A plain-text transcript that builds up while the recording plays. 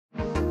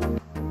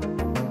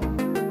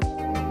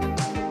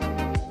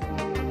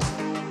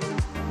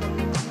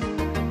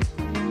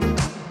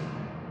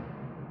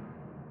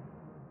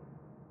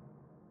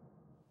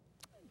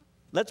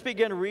Let's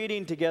begin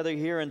reading together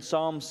here in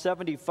Psalm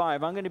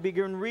 75. I'm going to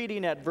begin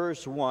reading at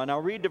verse 1.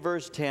 I'll read to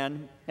verse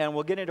 10, and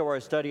we'll get into our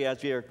study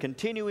as we are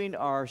continuing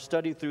our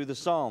study through the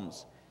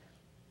Psalms.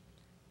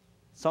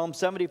 Psalm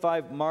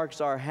 75 marks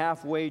our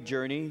halfway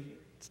journey.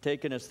 It's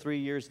taken us 3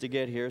 years to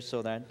get here,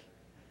 so that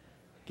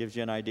gives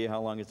you an idea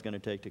how long it's going to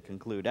take to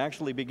conclude.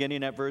 Actually,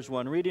 beginning at verse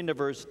 1, reading to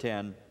verse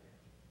 10.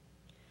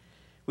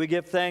 We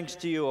give thanks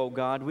to you, O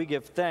God. We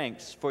give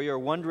thanks, for your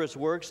wondrous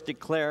works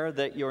declare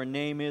that your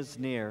name is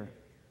near.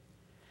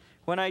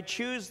 When I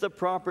choose the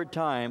proper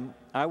time,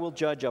 I will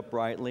judge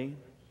uprightly.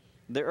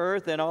 The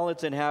earth and all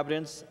its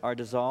inhabitants are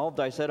dissolved.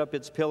 I set up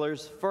its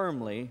pillars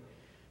firmly.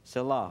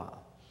 Selah.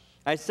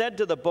 I said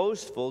to the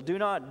boastful, do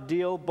not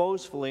deal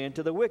boastfully, and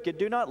to the wicked,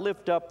 do not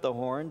lift up the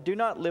horn. Do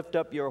not lift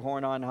up your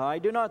horn on high.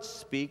 Do not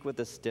speak with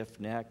a stiff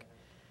neck.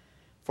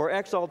 For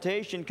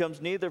exaltation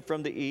comes neither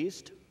from the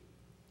east,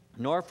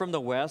 nor from the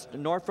west,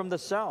 nor from the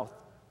south.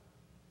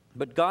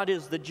 But God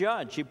is the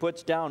judge. He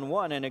puts down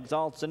one and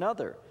exalts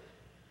another.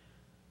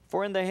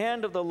 For in the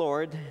hand of the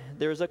Lord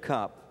there is a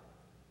cup,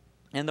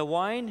 and the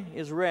wine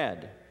is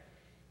red.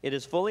 It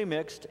is fully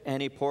mixed, and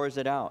he pours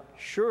it out.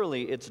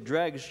 Surely its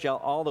dregs shall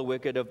all the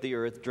wicked of the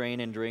earth drain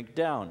and drink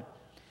down.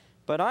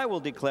 But I will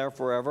declare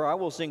forever, I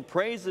will sing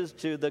praises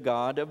to the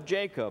God of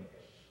Jacob.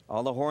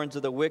 All the horns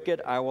of the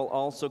wicked I will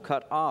also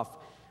cut off,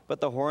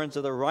 but the horns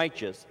of the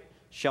righteous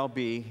shall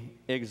be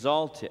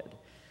exalted.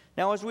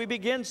 Now as we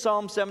begin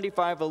Psalm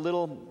 75,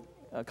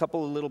 a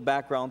couple of little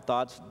background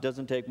thoughts.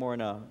 Doesn't take more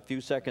than a few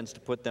seconds to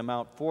put them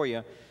out for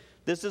you.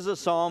 This is a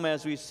psalm,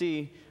 as we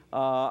see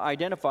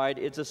identified.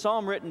 It's a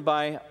psalm written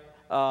by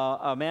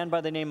a man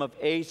by the name of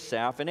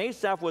Asaph. And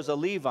Asaph was a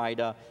Levite,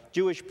 a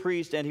Jewish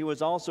priest, and he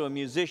was also a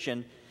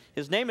musician.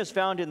 His name is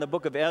found in the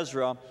book of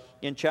Ezra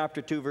in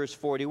chapter 2, verse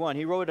 41.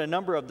 He wrote a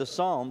number of the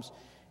psalms,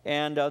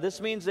 and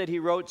this means that he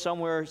wrote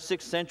somewhere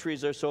 6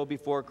 centuries or so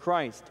before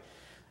Christ.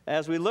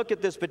 As we look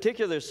at this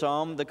particular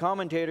psalm, the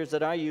commentators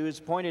that I use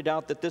pointed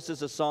out that this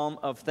is a psalm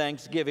of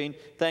thanksgiving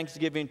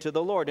to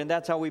the Lord. And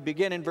that's how we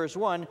begin in verse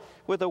 1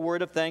 with a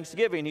word of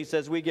thanksgiving. He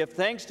says, we give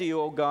thanks to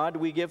you, O God,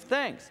 we give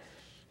thanks.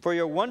 For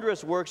your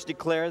wondrous works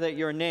declare that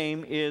your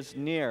name is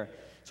near.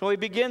 So he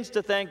begins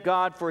to thank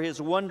God for his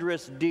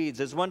wondrous deeds,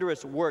 his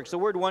wondrous works. The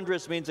word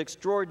wondrous means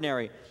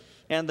extraordinary.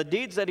 And the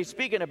deeds that he's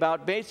speaking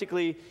about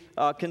basically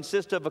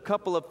consist of a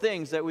couple of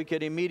things that we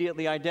could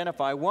immediately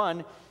identify.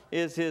 One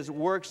is his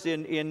works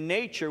in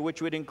nature,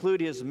 which would include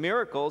his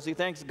miracles. He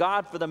thanks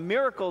God for the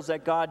miracles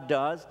that God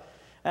does,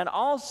 and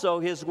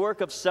also his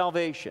work of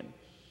salvation.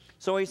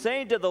 So he's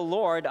saying to the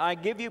Lord, I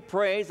give you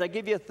praise, I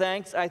give you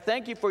thanks, I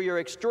thank you for your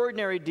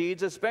extraordinary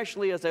deeds,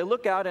 especially as I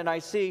look out and I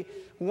see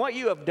what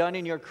you have done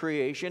in your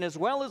creation, as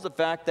well as the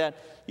fact that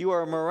you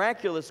are a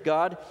miraculous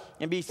God.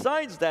 And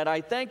besides that, I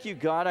thank you,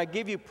 God, I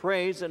give you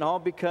praise and all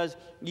because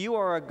you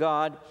are a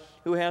God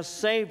who has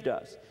saved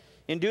us.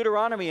 In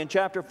Deuteronomy, in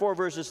chapter 4,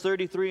 verses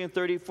 33 and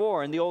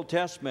 34 in the Old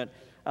Testament,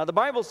 the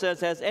Bible says,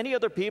 has any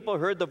other people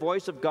heard the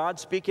voice of God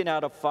speaking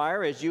out of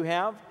fire as you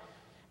have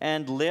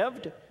and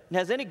lived?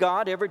 Has any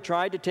God ever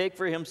tried to take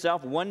for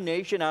himself one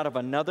nation out of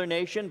another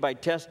nation by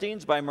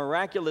testings, by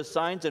miraculous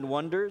signs and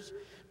wonders,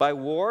 by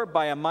war,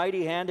 by a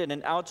mighty hand and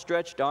an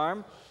outstretched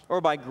arm,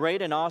 or by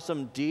great and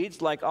awesome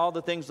deeds like all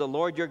the things the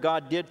Lord your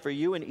God did for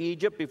you in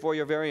Egypt before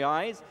your very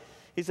eyes?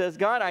 He says,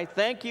 God, I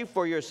thank you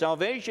for your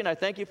salvation. I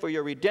thank you for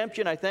your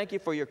redemption. I thank you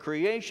for your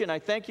creation. I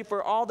thank you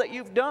for all that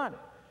you've done.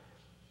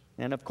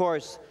 And of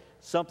course,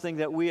 something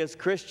that we as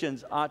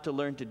Christians ought to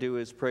learn to do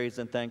is praise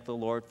and thank the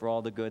Lord for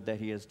all the good that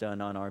he has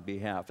done on our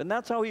behalf. And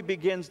that's how he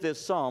begins this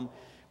psalm,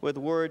 with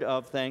word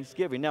of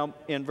thanksgiving. Now,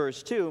 in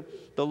verse 2,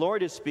 the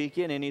Lord is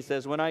speaking, and he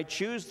says, when I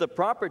choose the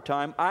proper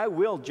time, I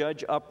will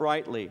judge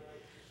uprightly.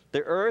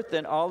 The earth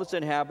and all its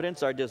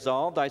inhabitants are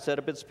dissolved. I set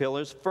up its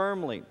pillars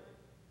firmly.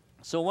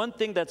 So one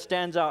thing that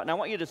stands out, and I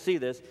want you to see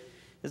this,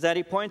 is that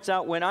he points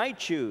out, when I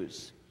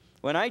choose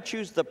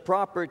the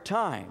proper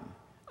time,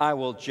 I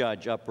will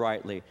judge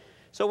uprightly.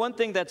 So one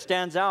thing that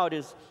stands out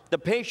is the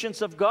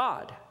patience of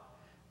God.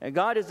 And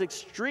God is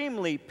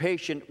extremely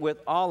patient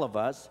with all of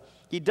us.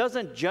 He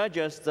doesn't judge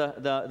us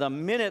the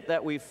minute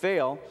that we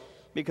fail,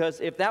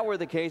 because if that were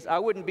the case, I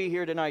wouldn't be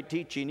here tonight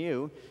teaching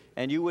you,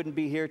 and you wouldn't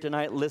be here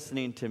tonight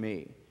listening to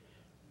me.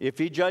 If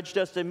he judged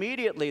us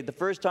immediately, the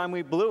first time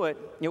we blew it,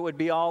 it would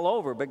be all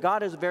over. But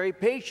God is very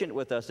patient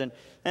with us.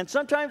 And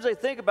sometimes I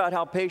think about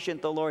how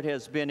patient the Lord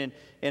has been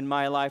in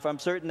my life. I'm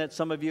certain that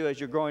some of you,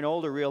 as you're growing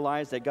older,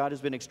 realize that God has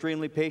been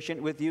extremely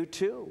patient with you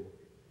too.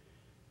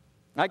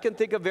 I can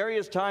think of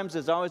various times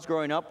as I was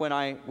growing up when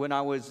I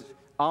was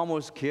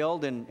almost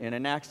killed in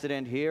an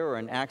accident here or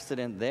an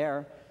accident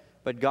there.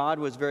 But God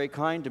was very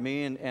kind to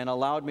me and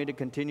allowed me to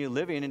continue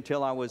living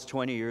until I was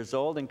 20 years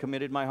old and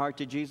committed my heart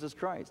to Jesus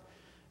Christ.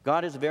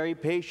 God is very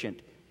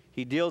patient.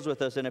 He deals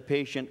with us in a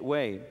patient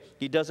way.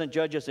 He doesn't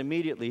judge us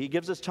immediately. He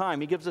gives us time.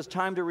 He gives us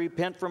time to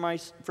repent from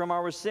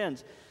our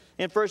sins.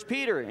 In 1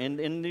 Peter, in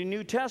the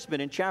New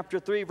Testament, in chapter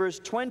 3, verse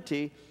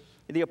 20,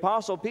 the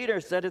Apostle Peter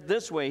said it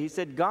this way. He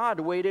said, God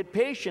waited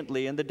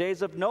patiently in the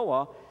days of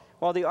Noah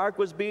while the ark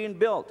was being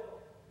built.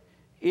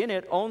 In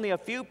it, only a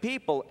few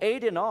people,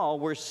 8 in all,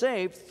 were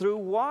saved through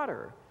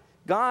water.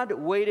 God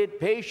waited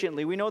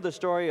patiently. We know the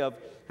story of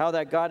how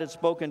that God had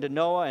spoken to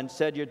Noah and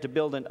said you're to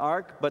build an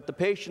ark, but the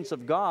patience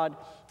of God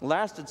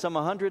lasted some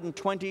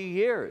 120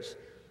 years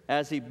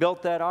as he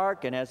built that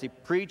ark and as he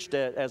preached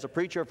as a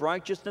preacher of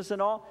righteousness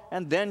and all,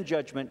 and then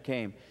judgment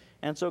came.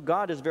 And so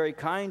God is very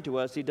kind to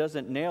us. He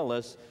doesn't nail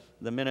us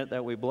the minute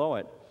that we blow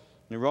it.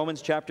 In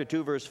Romans chapter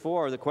 2, verse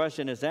 4, the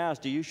question is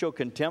asked, do you show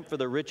contempt for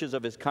the riches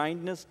of his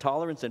kindness,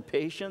 tolerance, and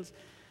patience,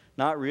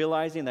 not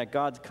realizing that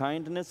God's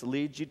kindness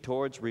leads you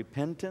towards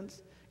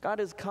repentance? God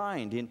is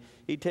kind.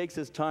 He takes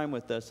his time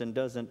with us and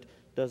doesn't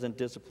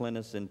discipline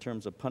us in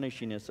terms of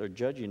punishing us or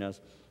judging us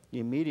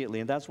immediately.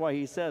 And that's why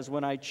he says,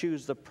 when I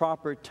choose the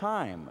proper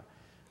time,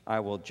 I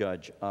will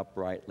judge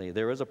uprightly.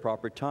 There is a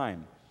proper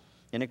time.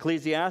 In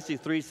Ecclesiastes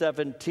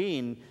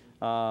 3:17,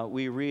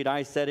 we read,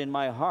 I said in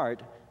my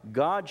heart,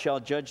 God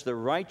shall judge the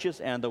righteous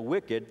and the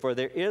wicked, for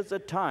there is a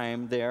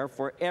time there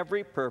for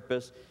every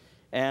purpose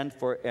and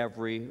for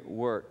every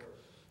work.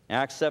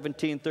 Acts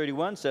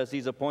 17:31 says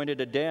he's appointed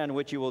a day on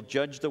which he will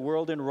judge the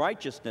world in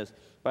righteousness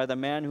by the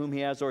man whom he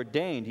has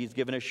ordained. He's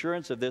given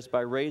assurance of this by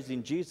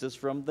raising Jesus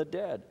from the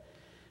dead.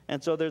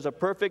 And so there's a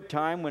perfect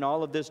time when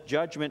all of this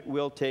judgment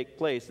will take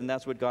place, and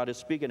that's what God is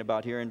speaking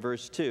about here in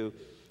verse 2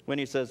 when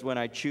he says, when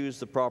I choose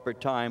the proper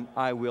time,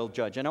 I will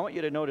judge. And I want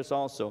you to notice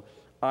also,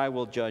 I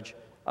will judge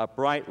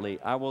uprightly,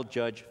 I will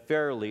judge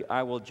fairly,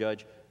 I will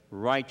judge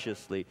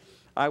righteously.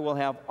 I will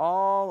have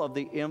all of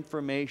the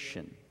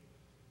information,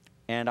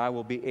 and I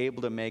will be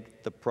able to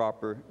make the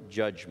proper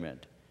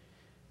judgment.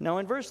 Now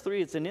in verse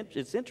 3,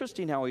 it's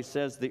interesting how he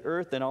says, the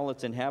earth and all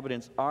its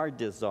inhabitants are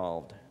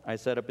dissolved. I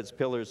set up its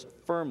pillars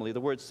firmly.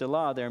 The word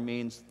Selah there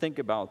means think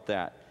about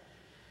that.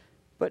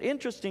 But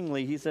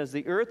interestingly, he says,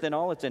 the earth and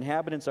all its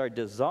inhabitants are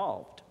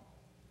dissolved.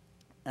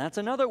 That's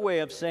another way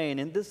of saying,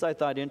 and this I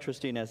thought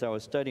interesting as I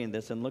was studying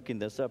this and looking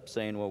this up,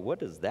 saying, well, what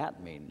does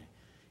that mean?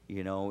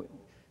 You know,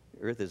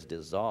 earth is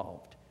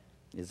dissolved.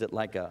 Is it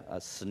like a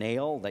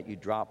snail that you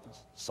drop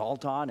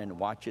salt on and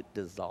watch it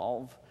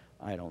dissolve?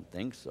 I don't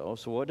think so.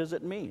 So what does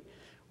it mean?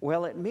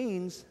 Well, it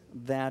means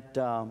that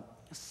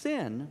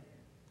sin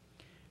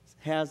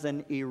has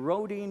an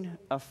eroding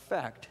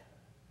effect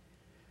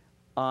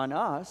on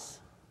us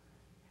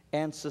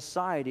and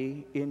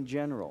society in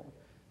general.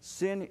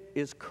 Sin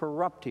is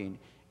corrupting.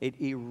 It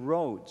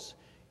erodes.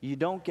 You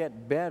don't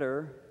get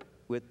better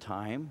with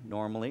time,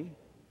 normally.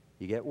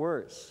 You get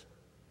worse.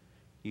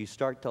 You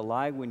start to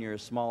lie when you're a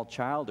small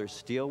child, or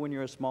steal when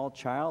you're a small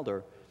child,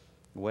 or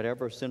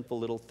whatever sinful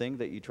little thing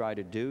that you try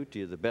to do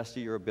to the best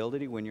of your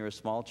ability when you're a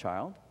small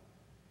child.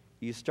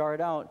 You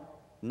start out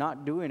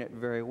not doing it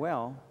very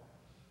well,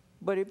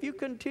 but if you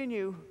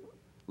continue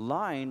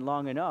lying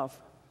long enough,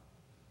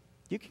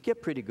 you can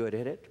get pretty good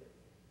at it.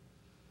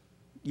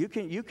 You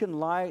can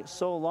lie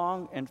so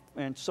long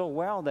and so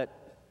well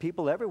that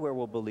people everywhere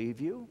will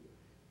believe you.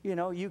 You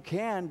know, you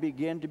can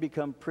begin to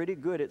become pretty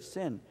good at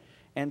sin.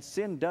 And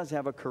sin does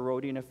have a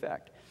corroding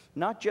effect.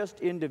 Not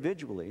just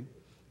individually,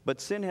 but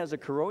sin has a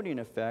corroding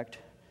effect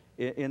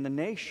in the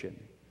nation.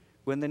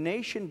 When the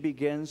nation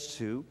begins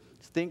to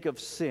think of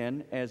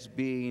sin as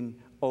being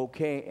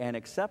okay and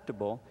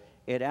acceptable,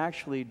 it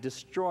actually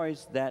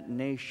destroys that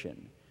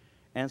nation.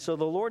 And so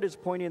the Lord is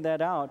pointing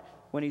that out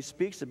when he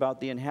speaks about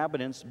the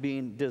inhabitants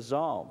being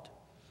dissolved.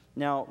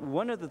 Now,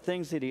 one of the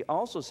things that he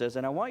also says,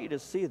 and I want you to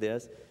see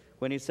this,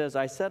 when he says,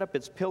 I set up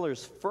its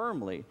pillars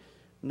firmly.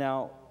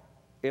 Now,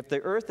 if the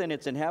earth and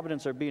its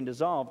inhabitants are being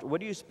dissolved,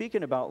 what are you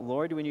speaking about,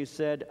 Lord, when you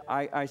said,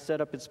 I set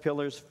up its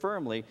pillars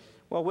firmly?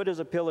 Well, what does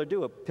a pillar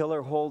do? A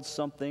pillar holds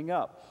something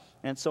up.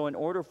 And so in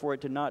order for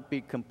it to not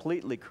be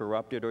completely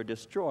corrupted or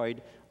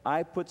destroyed,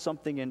 I put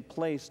something in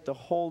place to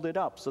hold it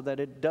up so that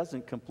it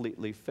doesn't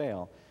completely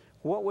fail.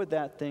 What would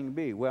that thing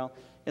be? Well,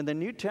 in the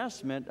New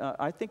Testament,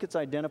 I think it's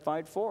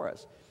identified for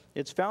us.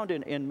 It's found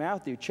in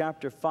Matthew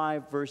chapter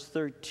 5, verse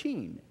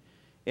 13.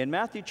 In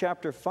Matthew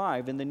chapter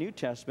 5, in the New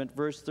Testament,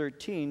 verse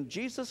 13,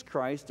 Jesus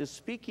Christ is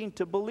speaking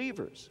to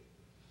believers.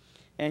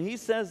 And he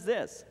says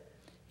this.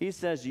 He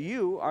says,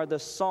 you are the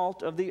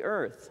salt of the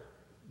earth.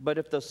 But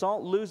if the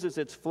salt loses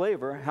its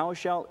flavor, how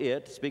shall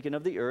it, speaking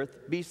of the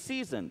earth, be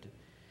seasoned?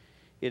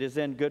 It is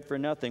then good for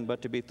nothing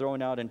but to be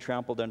thrown out and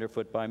trampled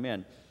underfoot by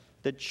men.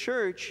 The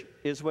church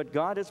is what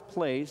God has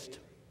placed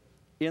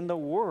in the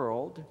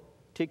world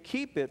to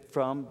keep it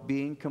from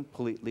being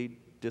completely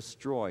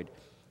destroyed.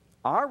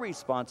 Our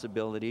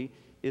responsibility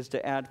is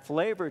to add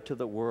flavor to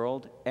the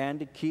world and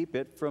to keep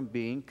it from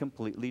being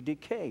completely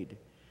decayed.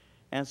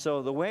 And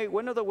so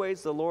one of the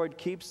ways the Lord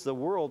keeps the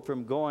world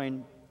from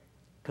going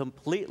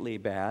completely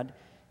bad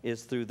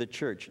is through the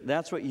church.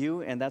 That's what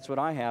you and that's what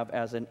I have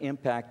as an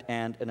impact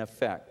and an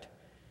effect.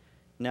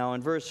 Now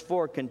in verse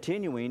 4,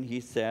 continuing, he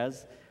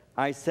says,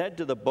 I said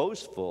to the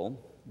boastful,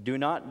 do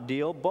not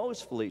deal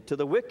boastfully. To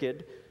the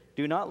wicked,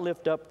 do not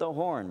lift up the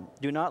horn.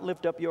 Do not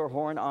lift up your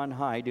horn on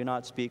high. Do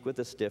not speak with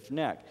a stiff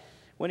neck.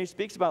 When he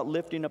speaks about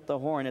lifting up the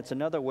horn, it's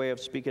another way of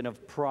speaking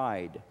of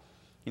pride.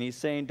 And he's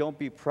saying, don't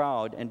be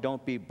proud and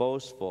don't be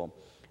boastful.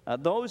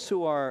 Those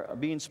who are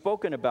being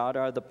spoken about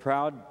are the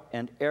proud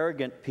and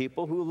arrogant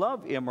people who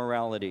love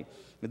immorality.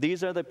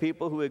 These are the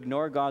people who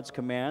ignore God's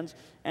commands,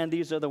 and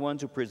these are the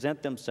ones who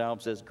present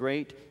themselves as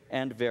great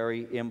and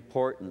very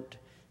important.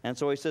 And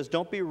so he says,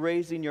 don't be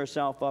raising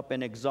yourself up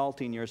and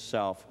exalting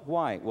yourself.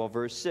 Why? Well,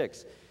 verse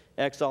 6,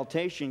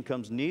 exaltation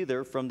comes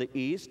neither from the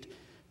east,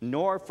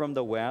 nor from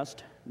the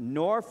west,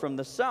 nor from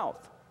the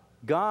south.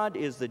 God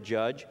is the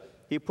judge.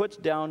 He puts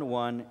down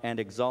one and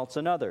exalts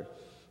another.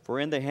 For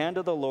in the hand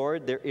of the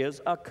Lord there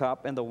is a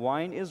cup, and the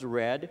wine is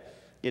red.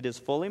 It is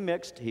fully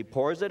mixed. He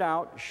pours it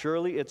out.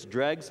 Surely its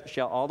dregs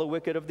shall all the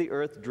wicked of the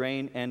earth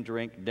drain and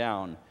drink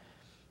down.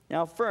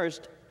 Now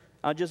first,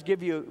 I'll just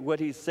give you what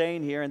he's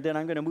saying here, and then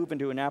I'm going to move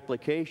into an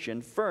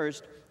application.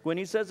 First, when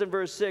he says in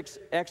verse 6,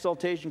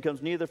 exaltation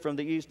comes neither from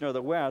the east nor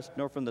the west,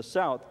 nor from the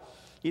south,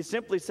 he's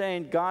simply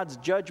saying God's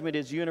judgment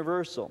is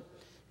universal.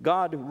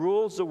 God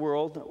rules the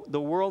world.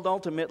 The world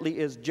ultimately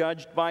is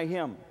judged by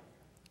him.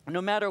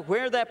 No matter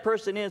where that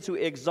person is who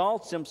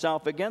exalts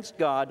himself against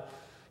God,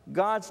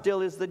 God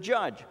still is the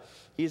judge.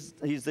 He's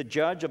the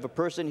judge of a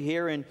person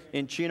here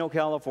in Chino,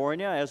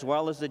 California, as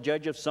well as the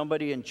judge of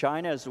somebody in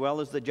China, as well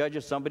as the judge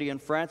of somebody in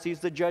France. He's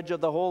the judge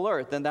of the whole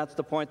earth, and that's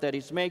the point that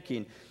he's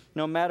making.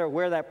 No matter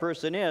where that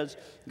person is,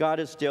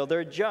 God is still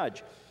their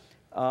judge.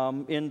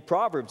 In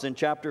Proverbs, in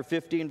chapter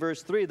 15,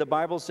 verse 3, the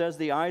Bible says,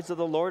 the eyes of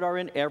the Lord are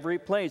in every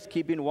place,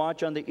 keeping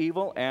watch on the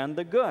evil and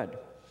the good.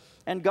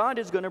 And God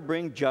is going to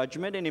bring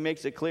judgment, and he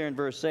makes it clear in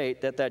verse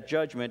 8 that that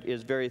judgment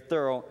is very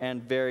thorough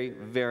and very,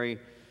 very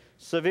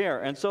severe.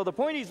 And so the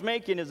point he's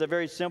making is a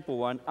very simple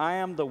one. I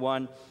am the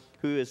one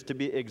who is to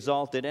be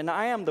exalted, and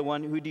I am the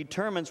one who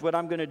determines what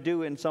I'm going to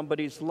do in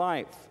somebody's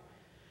life.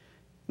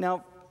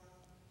 Now,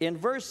 in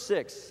verse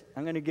 6,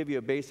 I'm going to give you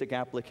a basic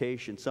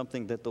application,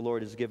 something that the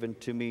Lord has given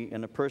to me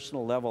in a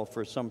personal level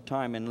for some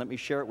time, and let me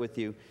share it with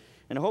you,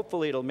 and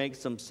hopefully it'll make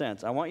some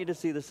sense. I want you to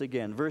see this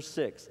again. Verse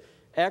 6,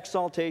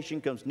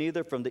 exaltation comes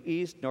neither from the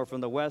east, nor from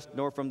the west,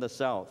 nor from the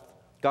south.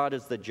 God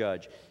is the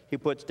judge. He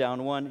puts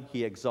down one,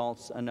 he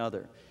exalts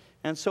another.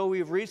 And so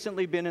we've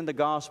recently been in the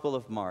Gospel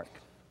of Mark.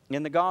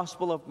 In the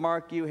Gospel of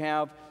Mark, you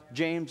have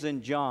James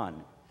and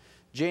John.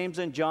 James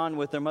and John,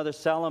 with their mother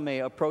Salome,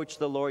 approach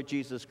the Lord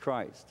Jesus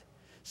Christ.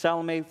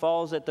 Salome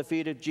falls at the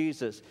feet of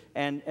Jesus,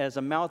 and as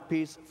a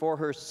mouthpiece for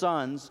her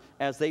sons,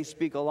 as they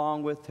speak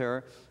along with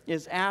her,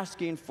 is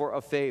asking for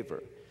a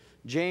favor.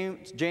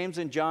 James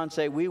and John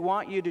say, we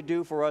want you to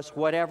do for us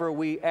whatever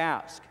we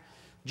ask.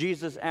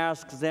 Jesus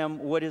asks them,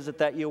 what is it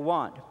that you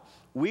want?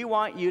 We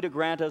want you to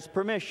grant us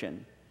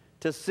permission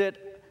to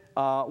sit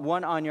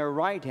one on your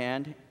right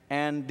hand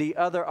and the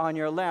other on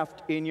your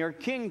left in your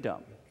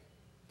kingdom.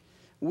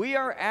 We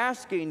are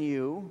asking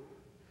you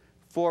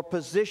for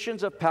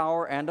positions of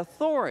power and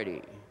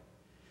authority.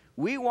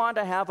 We want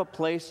to have a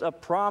place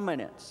of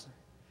prominence.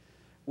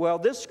 Well,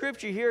 this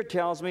scripture here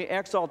tells me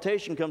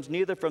exaltation comes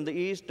neither from the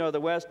east, nor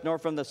the west, nor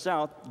from the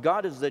south.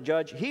 God is the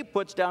judge. He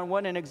puts down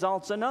one and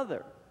exalts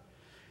another.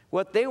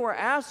 What they were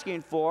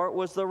asking for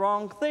was the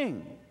wrong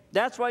thing.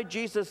 That's why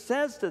Jesus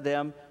says to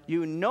them,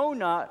 you know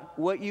not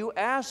what you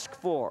ask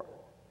for.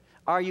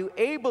 Are you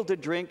able to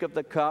drink of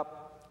the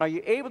cup? Are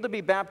you able to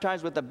be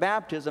baptized with the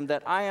baptism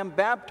that I am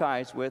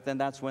baptized with? And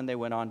that's when they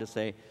went on to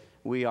say,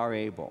 we are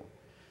able.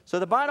 So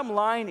the bottom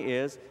line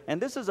is,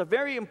 and this is a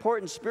very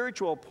important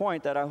spiritual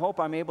point that I hope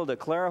I'm able to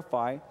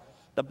clarify,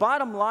 the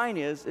bottom line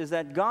is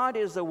that God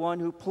is the one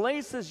who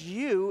places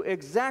you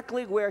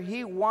exactly where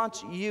he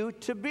wants you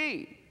to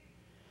be.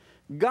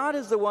 God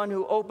is the one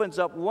who opens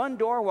up one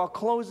door while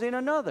closing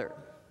another.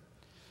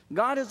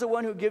 God is the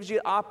one who gives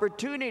you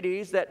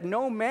opportunities that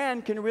no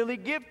man can really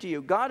give to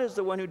you. God is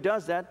the one who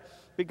does that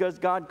because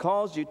God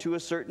calls you to a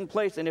certain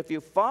place. And if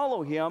you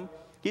follow him,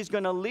 he's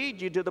going to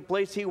lead you to the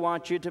place he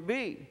wants you to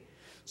be.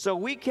 So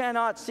we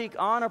cannot seek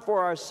honor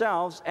for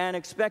ourselves and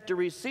expect to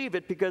receive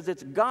it because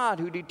it's God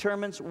who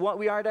determines what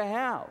we are to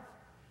have.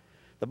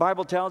 The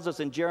Bible tells us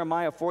in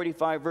Jeremiah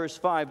 45, verse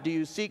 5, do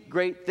you seek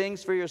great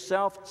things for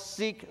yourself?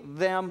 Seek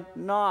them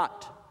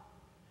not.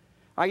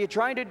 Are you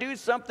trying to do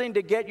something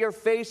to get your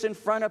face in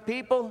front of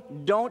people?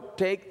 Don't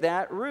take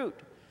that route.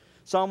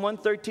 Psalm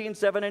 113,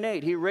 7 and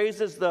 8, he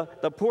raises the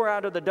poor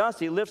out of the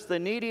dust. He lifts the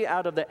needy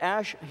out of the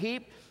ash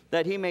heap,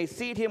 that he may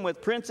seat him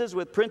with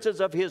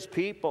princes of his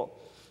people.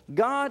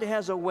 God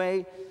has a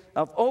way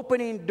of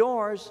opening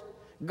doors.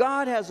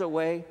 God has a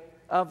way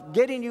of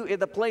getting you in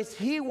the place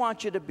he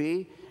wants you to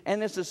be.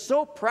 And this is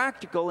so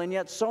practical, and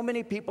yet so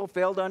many people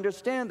fail to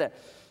understand that.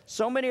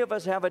 So many of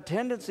us have a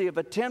tendency of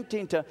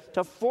attempting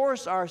to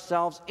force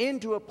ourselves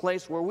into a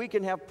place where we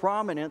can have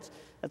prominence.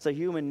 That's a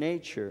human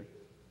nature.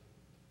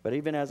 But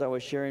even as I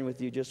was sharing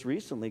with you just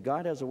recently,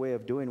 God has a way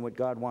of doing what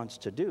God wants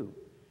to do.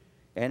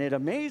 And it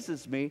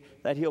amazes me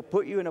that he'll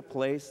put you in a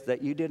place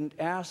that you didn't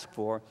ask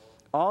for.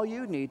 All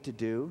you need to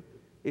do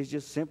is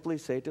just simply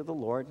say to the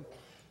Lord,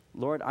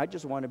 Lord, I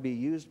just want to be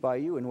used by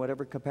you in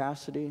whatever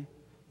capacity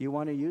you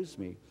want to use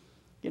me.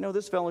 You know,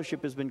 this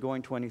fellowship has been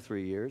going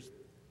 23 years.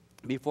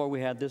 Before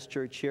we had this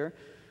church here,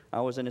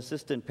 I was an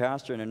assistant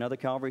pastor in another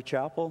Calvary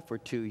chapel for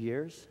 2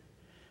 years.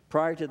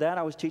 Prior to that,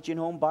 I was teaching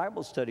home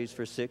Bible studies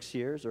for 6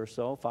 years or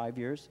so, 5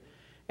 years.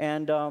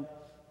 And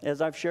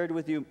as I've shared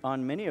with you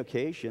on many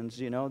occasions,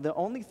 the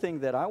only thing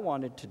that I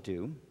wanted to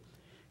do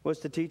was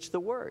to teach the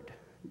Word,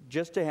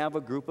 just to have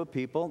a group of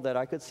people that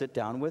I could sit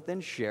down with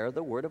and share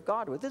the Word of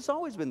God with. It's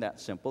always been that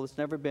simple. It's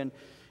never been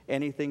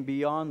anything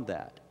beyond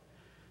that.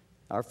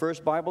 Our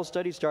first Bible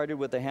study started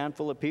with a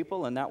handful of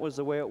people, and that was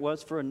the way it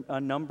was for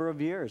a number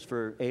of years,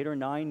 for 8 or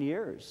 9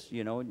 years.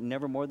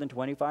 Never more than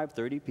 25,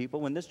 30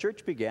 people. When this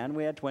church began,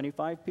 we had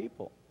 25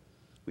 people.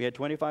 We had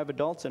 25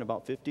 adults and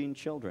about 15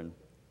 children.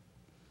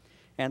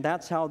 And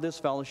that's how this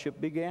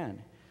fellowship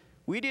began.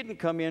 We didn't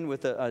come in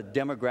with a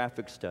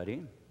demographic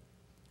study.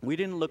 We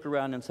didn't look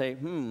around and say,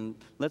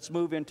 let's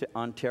move into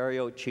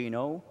Ontario,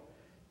 Chino,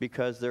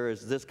 because there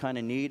is this kind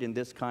of need and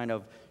this kind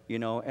of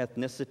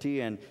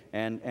ethnicity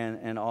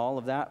and all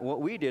of that.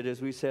 What we did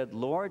is we said,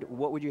 Lord,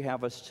 what would you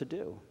have us to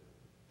do?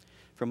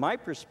 From my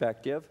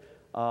perspective,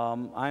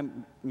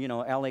 I'm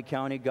LA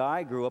County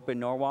guy, grew up in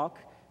Norwalk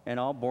and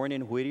all, born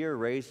in Whittier,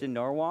 raised in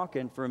Norwalk,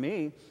 and for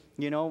me,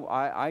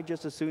 I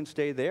just as soon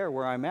stay there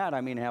where I'm at.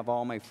 I mean, have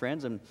all my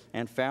friends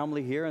and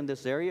family here in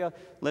this area.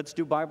 Let's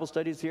do Bible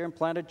studies here and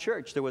plant a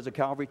church. There was a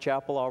Calvary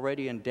chapel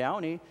already in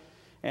Downey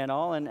and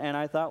all, and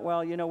I thought,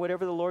 well,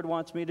 whatever the Lord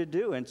wants me to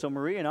do. And so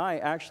Marie and I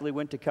actually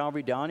went to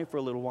Calvary Downey for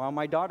a little while.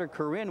 My daughter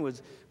Corinne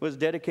was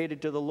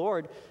dedicated to the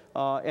Lord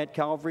at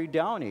Calvary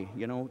Downey,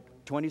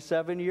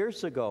 27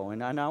 years ago,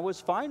 and I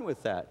was fine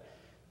with that.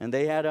 And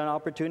they had an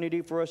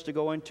opportunity for us to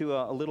go into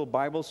a little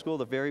Bible school,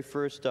 the very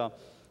first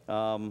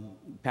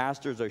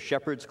pastors or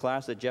shepherds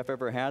class that Jeff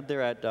ever had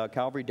there at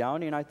Calvary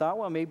Downey, and I thought,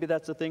 well, maybe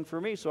that's the thing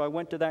for me. So I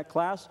went to that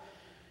class,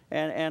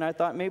 and I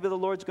thought maybe the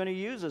Lord's going to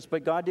use us,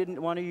 but God didn't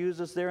want to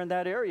use us there in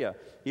that area.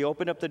 He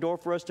opened up the door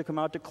for us to come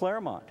out to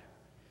Claremont.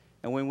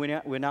 And when we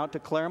went out to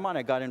Claremont,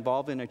 I got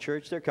involved in a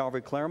church there,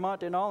 Calvary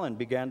Claremont and all, and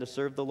began to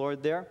serve the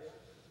Lord there.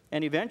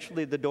 And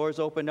eventually the doors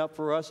opened up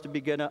for us to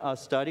begin a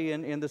study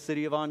in the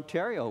city of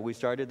Ontario. We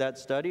started that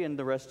study, and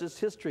the rest is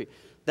history.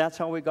 That's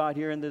how we got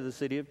here into the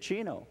city of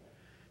Chino.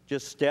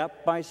 Just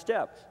step by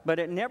step. But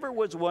it never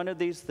was one of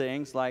these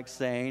things like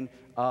saying,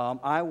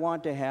 I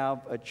want to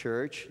have a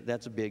church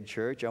that's a big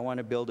church. I want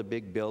to build a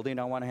big building.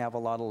 I want to have a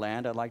lot of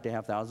land. I'd like to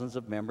have thousands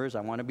of members.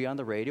 I want to be on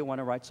the radio. I want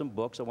to write some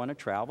books. I want to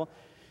travel.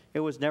 It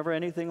was never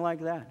anything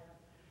like that.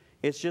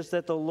 It's just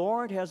that the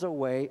Lord has a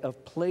way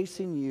of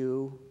placing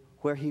you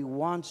where He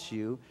wants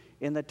you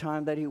in the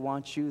time that He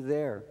wants you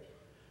there.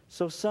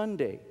 So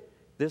Sunday,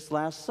 this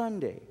last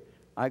Sunday,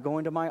 I go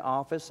into my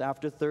office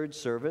after third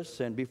service,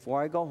 and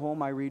before I go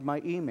home, I read my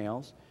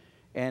emails.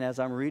 And as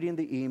I'm reading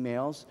the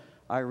emails,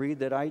 I read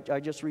that I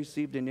just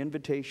received an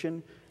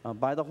invitation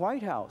by the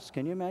White House.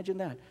 Can you imagine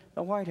that?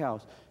 The White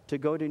House, to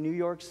go to New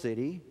York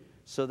City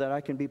so that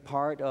I can be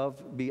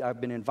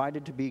I've been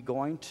invited to be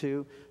going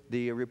to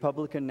the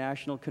Republican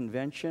National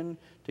Convention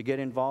to get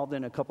involved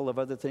in a couple of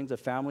other things, a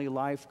family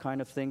life kind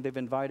of thing. They've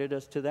invited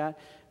us to that.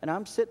 And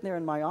I'm sitting there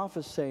in my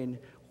office saying,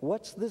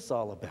 what's this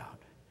all about?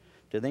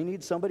 Do they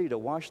need somebody to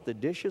wash the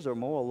dishes or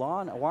mow a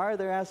lawn? Why are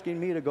they asking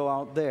me to go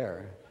out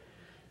there?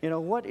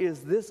 What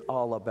is this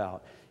all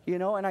about?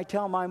 And I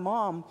tell my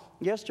mom,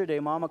 yesterday,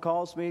 Mama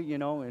calls me,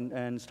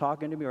 and is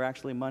talking to me, or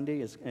actually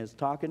Monday is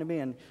talking to me,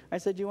 and I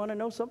said, you want to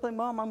know something,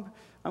 Mom?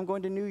 I'm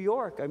going to New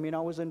York. I mean, I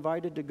was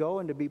invited to go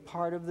and to be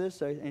part of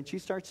this, and she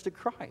starts to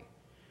cry.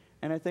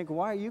 And I think,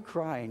 why are you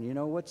crying?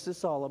 What's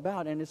this all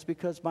about? And it's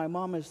because my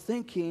mom is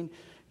thinking,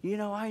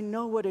 I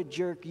know what a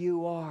jerk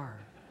you are.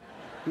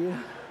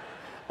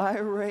 I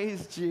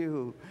raised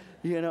you.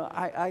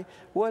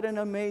 What an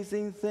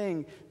amazing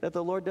thing that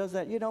the Lord does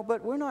that.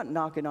 But we're not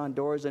knocking on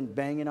doors and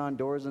banging on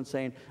doors and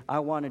saying, I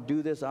want to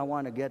do this, I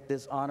want to get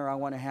this honor, I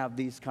want to have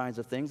these kinds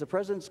of things. The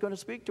president's going to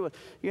speak to us.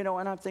 And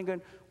I'm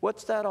thinking,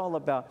 what's that all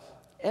about?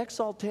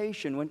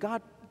 Exaltation, when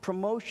God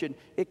promotion,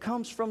 it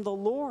comes from the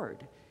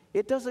Lord.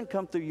 It doesn't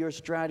come through your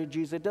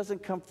strategies. It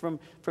doesn't come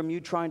from you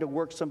trying to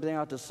work something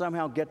out to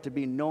somehow get to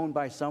be known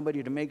by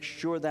somebody to make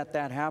sure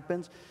that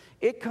happens.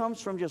 It comes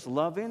from just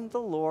loving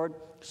the Lord,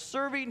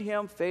 serving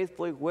Him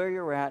faithfully where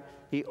you're at.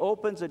 He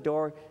opens a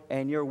door,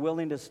 and you're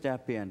willing to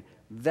step in.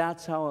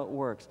 That's how it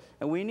works.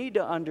 And we need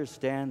to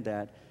understand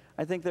that.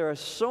 I think there are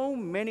so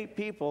many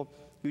people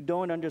who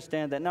don't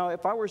understand that. Now,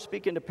 if I were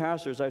speaking to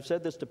pastors, I've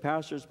said this to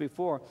pastors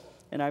before,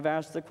 and I've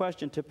asked the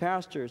question to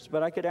pastors,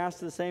 but I could ask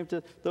the same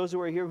to those who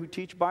are here who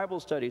teach Bible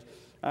studies.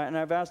 And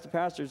I've asked the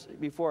pastors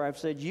before, I've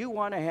said, you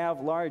want to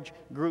have large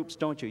groups,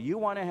 don't you? You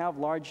want to have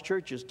large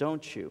churches,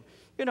 don't you?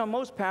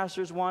 Most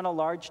pastors want a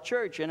large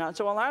church. And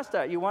so I'll ask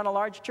that. You want a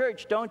large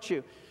church, don't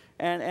you?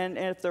 And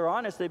if they're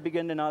honest, they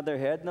begin to nod their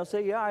head, and they'll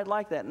say, yeah, I'd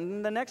like that.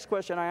 And the next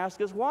question I ask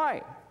is,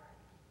 why?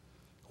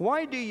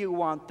 Why do you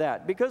want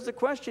that? Because the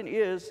question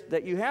is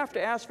that you have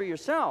to ask for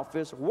yourself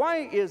is,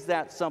 why is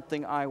that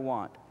something I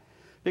want?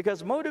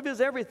 Because motive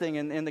is everything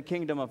in the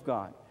kingdom of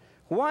God.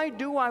 Why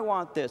do I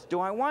want this?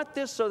 Do I want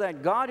this so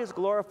that God is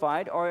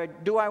glorified, or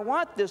do I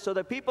want this so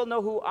that people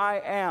know who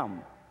I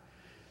am?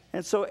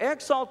 And so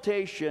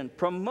exaltation,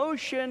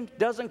 promotion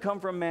doesn't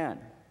come from man.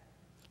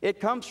 It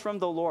comes from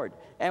the Lord.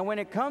 And when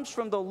it comes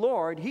from the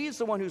Lord, He's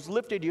the one who's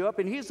lifted you up,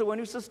 and He's the one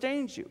who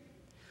sustains you.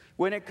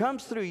 When it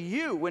comes through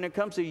you, when it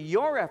comes to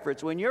your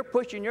efforts, when you're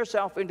pushing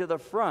yourself into the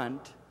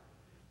front,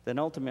 then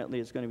ultimately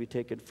it's going to be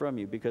taken from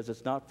you, because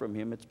it's not from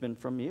Him, it's been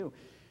from you.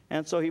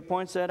 And so he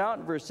points that out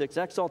in verse 6.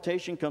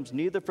 Exaltation comes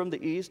neither from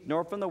the east,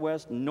 nor from the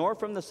west, nor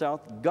from the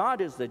south.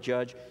 God is the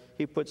judge.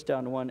 He puts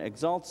down one,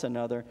 exalts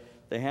another.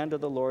 The hand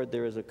of the Lord,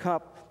 there is a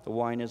cup. The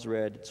wine is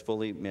red. It's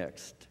fully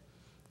mixed.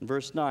 In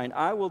verse 9,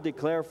 I will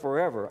declare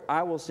forever.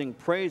 I will sing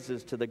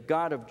praises to the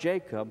God of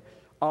Jacob.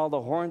 All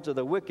the horns of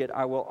the wicked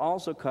I will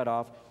also cut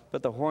off,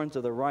 but the horns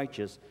of the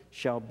righteous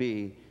shall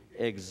be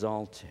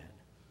exalted.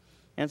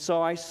 And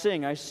so I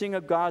sing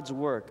of God's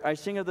work. I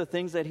sing of the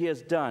things that He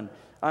has done.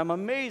 I'm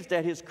amazed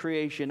at His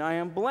creation. I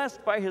am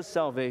blessed by His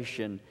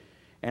salvation.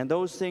 And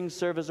those things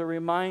serve as a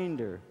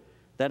reminder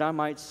that I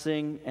might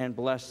sing and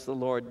bless the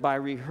Lord. By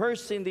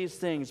rehearsing these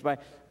things,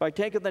 by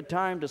taking the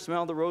time to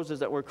smell the roses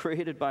that were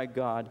created by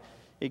God,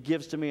 it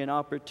gives to me an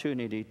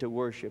opportunity to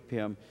worship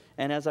Him.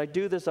 And as I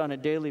do this on a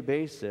daily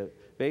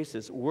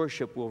basis,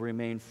 worship will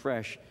remain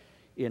fresh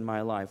in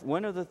my life.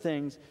 One of the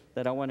things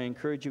that I want to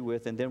encourage you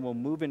with, and then we'll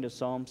move into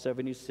Psalm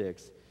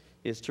 76,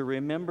 is to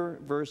remember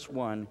verse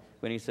 1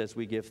 when he says,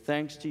 we give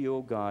thanks to you,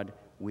 O God,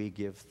 we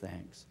give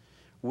thanks.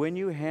 When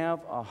you have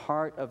a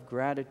heart of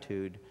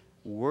gratitude,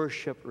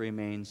 worship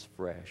remains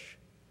fresh.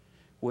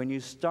 When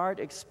you start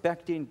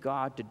expecting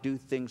God to do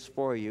things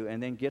for you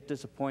and then get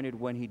disappointed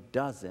when He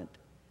doesn't,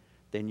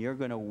 then you're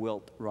going to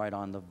wilt right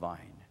on the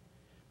vine.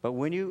 But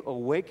when you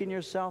awaken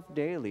yourself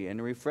daily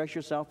and refresh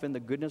yourself in the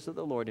goodness of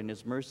the Lord and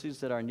His mercies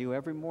that are new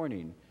every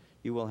morning,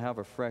 you will have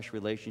a fresh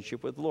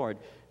relationship with the Lord,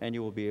 and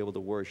you will be able to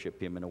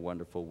worship Him in a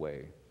wonderful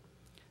way.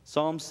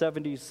 Psalm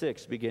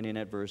 76, beginning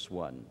at verse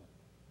 1.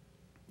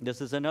 This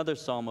is another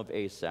psalm of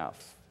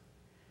Asaph.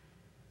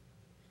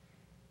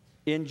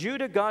 In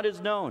Judah God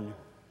is known.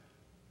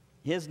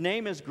 His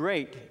name is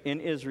great in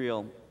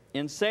Israel.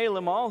 In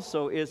Salem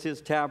also is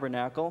His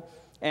tabernacle,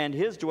 and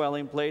His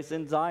dwelling place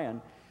in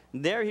Zion.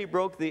 There He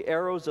broke the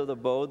arrows of the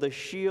bow, the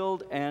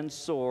shield and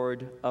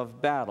sword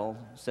of battle,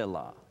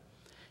 Selah.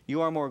 You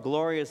are more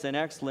glorious and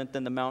excellent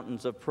than the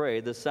mountains of prey.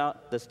 The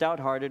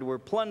stout-hearted were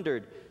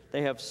plundered.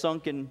 They have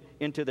sunken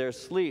into their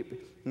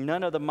sleep.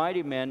 None of the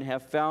mighty men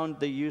have found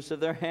the use of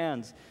their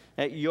hands.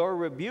 At your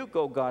rebuke,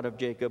 O God of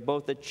Jacob,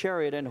 both the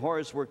chariot and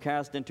horse were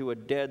cast into a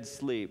dead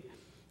sleep.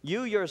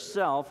 You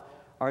yourself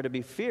are to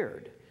be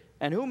feared.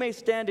 And who may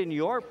stand in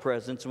your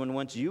presence when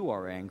once you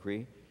are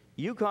angry?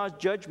 You caused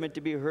judgment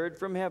to be heard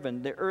from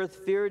heaven. The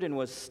earth feared and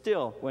was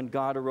still when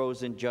God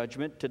arose in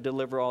judgment to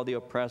deliver all the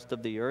oppressed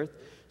of the earth.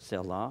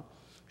 Selah.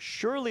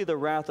 Surely the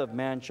wrath of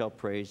man shall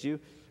praise you.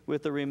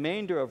 With the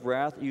remainder of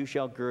wrath you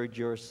shall gird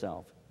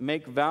yourself.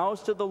 Make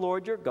vows to the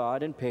Lord your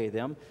God and pay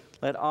them.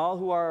 Let all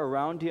who are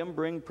around Him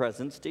bring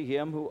presents to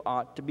Him who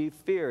ought to be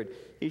feared.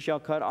 He shall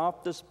cut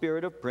off the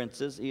spirit of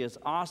princes. He is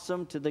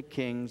awesome to the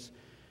kings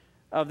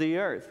of the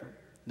earth.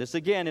 This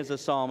again is a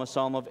psalm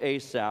of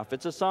Asaph.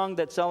 It's a song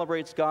that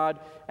celebrates God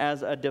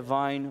as a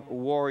divine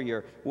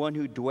warrior, one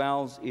who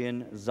dwells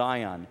in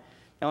Zion.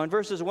 Now in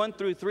verses 1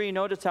 through 3,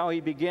 notice how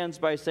he begins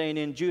by saying,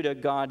 in Judah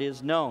God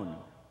is known.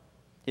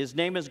 His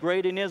name is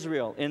great in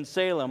Israel. In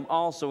Salem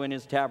also in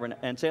His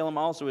tabernacle, and Salem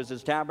also is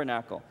His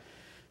tabernacle.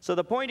 So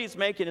the point he's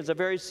making is a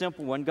very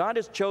simple one. God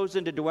has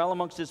chosen to dwell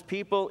amongst His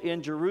people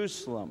in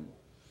Jerusalem.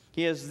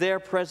 He is there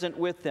present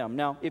with them.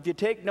 Now, if you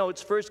take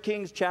notes, 1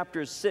 Kings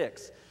chapter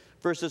 6,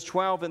 verses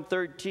 12 and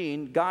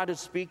 13, God is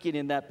speaking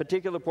in that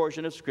particular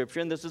portion of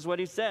Scripture, and this is what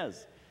He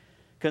says.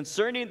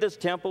 Concerning this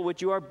temple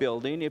which you are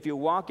building, if you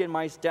walk in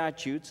my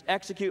statutes,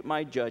 execute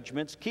my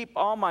judgments, keep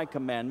all my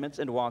commandments,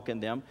 and walk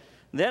in them,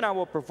 then I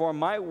will perform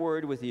my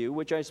word with you,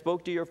 which I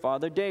spoke to your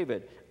father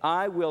David.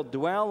 I will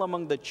dwell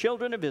among the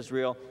children of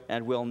Israel,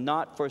 and will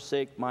not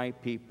forsake my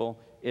people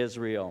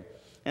Israel.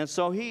 And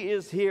so He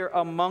is here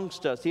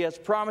amongst us. He has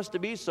promised to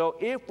be so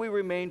if we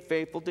remain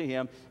faithful to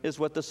Him, is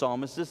what the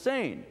psalmist is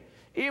saying.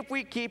 If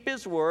we keep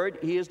His word,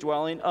 He is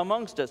dwelling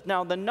amongst us.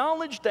 Now, the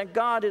knowledge that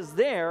God is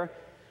there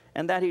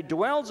and that He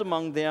dwells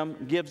among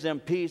them gives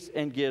them peace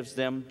and gives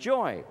them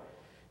joy.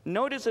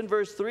 Notice in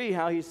verse 3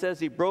 how he says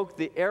He broke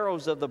the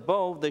arrows of the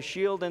bow, the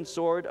shield and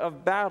sword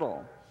of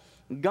battle.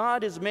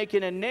 God is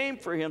making a name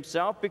for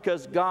Himself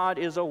because God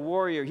is a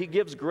warrior. He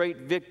gives great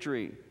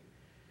victory.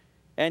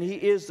 And He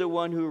is the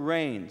one who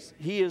reigns.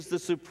 He is the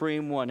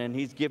supreme one, and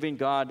He's giving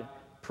God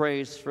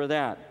praise for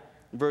that.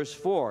 Verse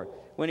 4,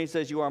 when he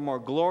says, you are more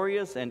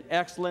glorious and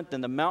excellent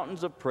than the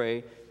mountains of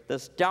prey, the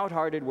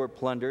stout-hearted were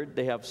plundered.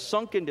 They have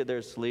sunk into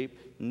their sleep.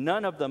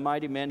 None of the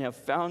mighty men have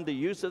found the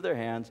use of their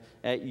hands.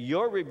 At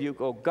your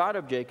rebuke, O God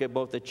of Jacob,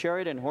 both the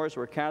chariot and horse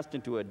were cast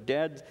into a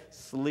dead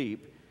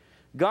sleep.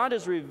 God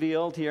is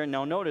revealed here.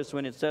 Now notice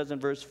when it says in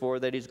verse 4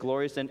 that He's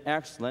glorious and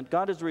excellent.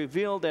 God is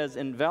revealed as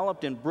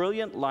enveloped in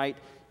brilliant light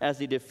as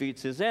He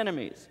defeats His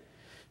enemies.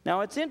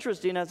 Now it's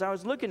interesting, as I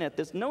was looking at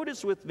this,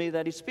 notice with me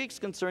that he speaks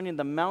concerning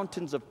the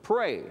mountains of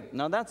prey.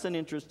 Now that's an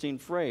interesting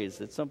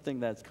phrase. It's something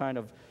that's kind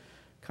of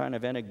kind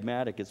of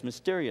enigmatic. It's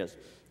mysterious.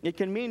 It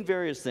can mean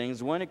various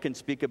things. One, it can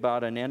speak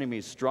about an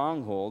enemy's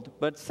stronghold.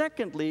 But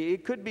secondly,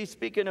 it could be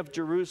speaking of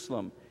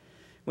Jerusalem.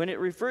 When it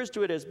refers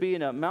to it as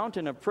being a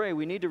mountain of prayer,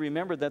 we need to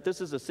remember that this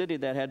is a city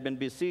that had been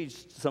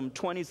besieged some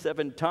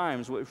 27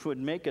 times, which would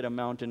make it a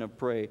mountain of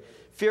prayer.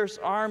 Fierce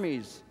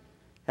armies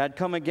had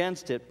come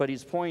against it, but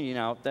he's pointing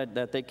out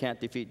that they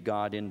can't defeat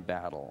God in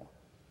battle.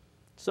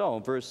 So,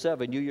 verse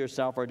 7, you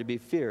yourself are to be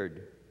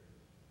feared.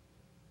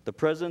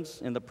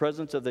 In the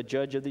presence of the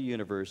judge of the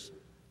universe,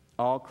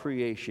 all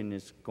creation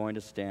is going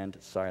to stand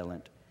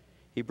silent.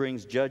 He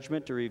brings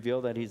judgment to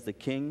reveal that he's the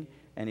king,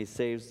 and he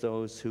saves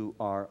those who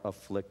are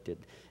afflicted.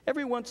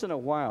 Every once in a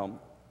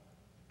while,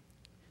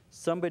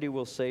 somebody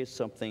will say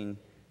something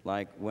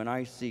like, when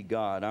I see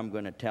God, I'm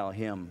going to tell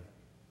him.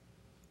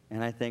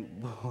 And I think,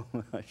 well,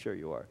 sure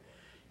you are.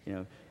 You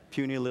know,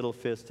 puny little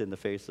fist in the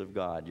face of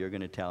God. You're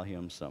going to tell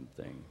him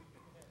something.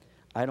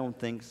 I don't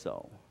think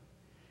so.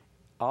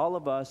 All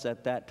of us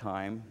at that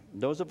time,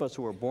 those of us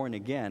who are born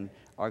again,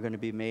 are going to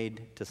be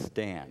made to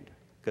stand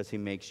because he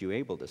makes you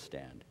able to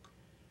stand.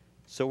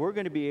 So we're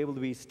going to be able to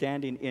be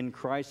standing in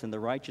Christ and the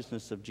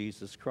righteousness of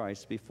Jesus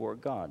Christ before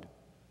God.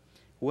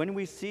 When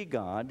we see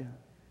God,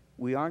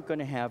 we aren't going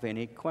to have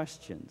any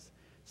questions.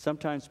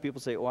 Sometimes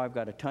people say, oh, I've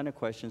got a ton of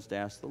questions to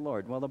ask the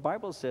Lord. Well, the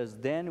Bible says,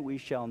 then we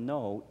shall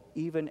know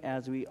even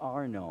as we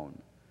are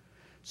known.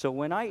 So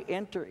when I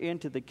enter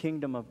into the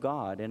kingdom of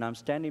God and I'm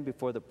standing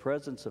before the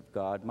presence of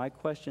God, my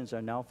questions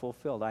are now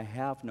fulfilled. I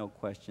have no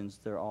questions.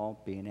 They're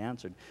all being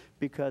answered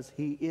because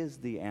he is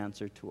the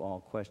answer to all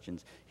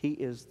questions. He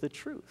is the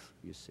truth,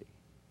 you see.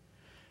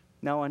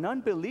 Now, an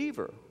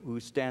unbeliever who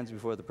stands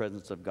before the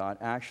presence of God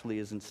actually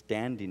isn't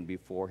standing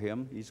before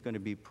him. He's going to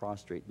be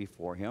prostrate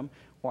before him.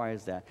 Why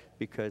is that?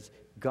 Because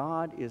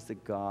God is the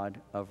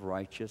God of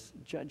righteous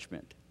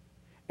judgment.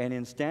 And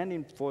in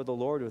standing before the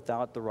Lord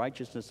without the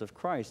righteousness of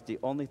Christ, the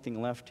only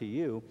thing left to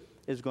you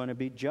is going to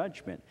be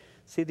judgment.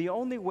 See, the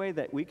only way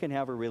that we can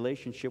have a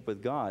relationship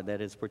with God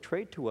that is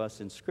portrayed to us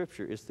in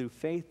Scripture is through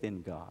faith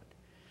in God.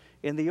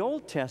 In the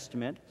Old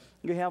Testament,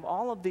 you have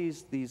all of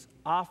these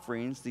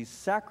offerings, these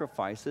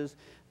sacrifices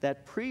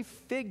that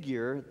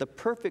prefigure the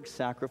perfect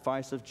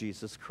sacrifice of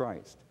Jesus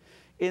Christ.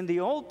 In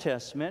the Old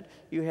Testament,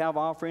 you have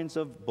offerings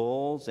of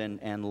bulls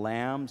and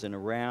lambs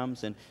and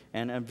rams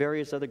and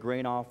various other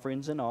grain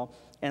offerings and all.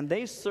 And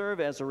they serve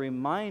as a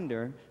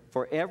reminder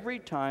for every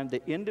time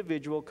the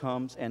individual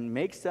comes and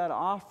makes that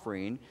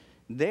offering,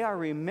 they are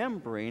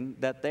remembering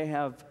that they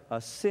have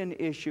a sin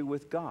issue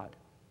with God.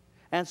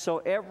 And so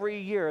every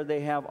year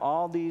they have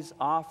all these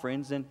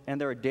offerings, and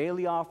there are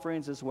daily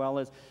offerings as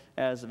well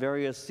as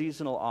various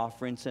seasonal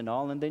offerings and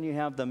all. And then you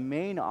have the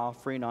main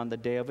offering on the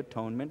Day of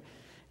Atonement.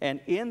 And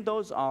in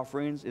those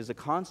offerings is a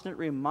constant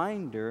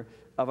reminder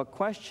of a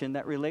question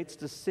that relates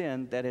to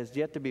sin that has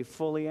yet to be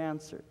fully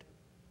answered.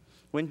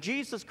 When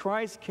Jesus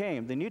Christ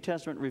came, the New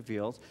Testament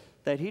reveals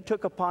that he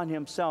took upon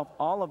himself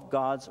all of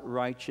God's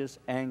righteous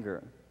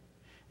anger.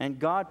 And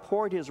God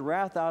poured his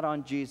wrath out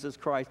on Jesus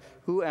Christ,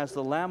 who as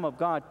the Lamb of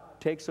God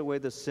takes away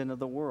the sin of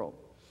the world.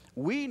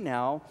 We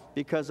now,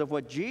 because of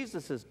what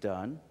Jesus has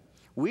done,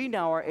 we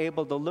now are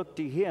able to look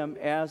to him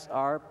as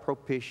our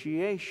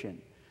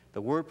propitiation.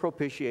 The word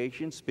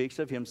propitiation speaks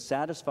of him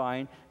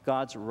satisfying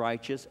God's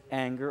righteous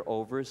anger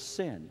over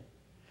sin.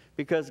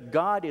 Because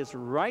God is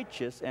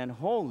righteous and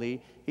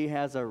holy, he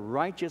has a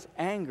righteous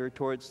anger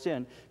towards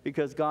sin.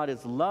 Because God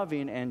is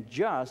loving and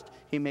just,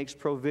 he makes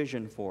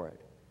provision for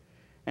it.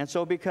 And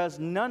so because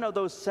none of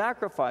those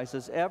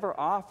sacrifices ever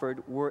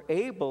offered were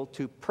able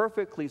to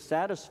perfectly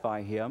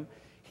satisfy him,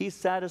 he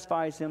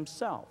satisfies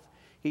himself.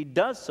 He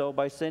does so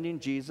by sending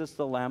Jesus,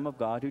 the Lamb of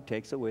God, who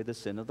takes away the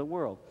sin of the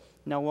world.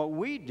 Now what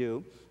we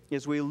do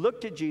is we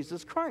look to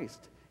Jesus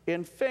Christ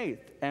in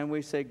faith, and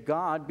we say,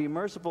 God, be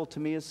merciful to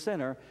me, a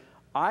sinner.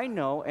 I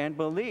know and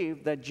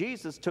believe that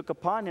Jesus took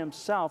upon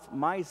himself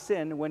my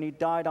sin when he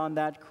died on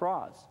that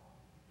cross.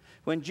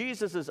 When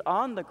Jesus is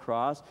on the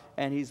cross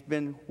and he's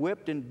been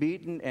whipped and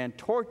beaten and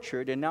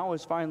tortured and now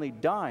is finally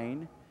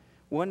dying,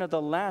 one of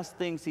the last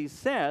things he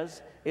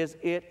says is,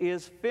 it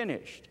is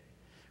finished.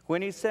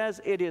 When he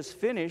says it is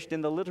finished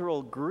in the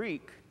literal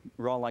Greek,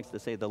 Raul likes to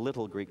say the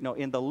little Greek. No,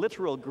 in the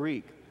literal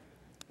Greek,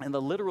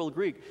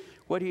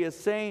 what he is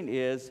saying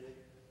is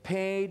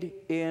paid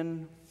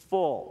in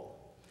full.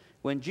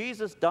 When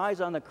Jesus dies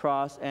on the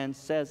cross and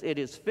says it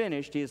is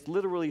finished, he is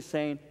literally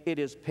saying it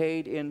is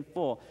paid in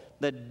full.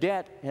 The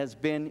debt has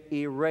been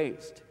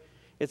erased.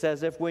 It's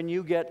as if when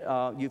you get,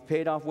 you've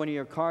paid off one of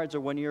your cards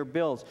or one of your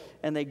bills,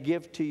 and they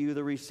give to you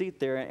the receipt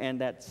there, and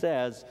that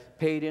says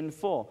paid in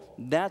full.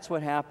 That's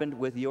what happened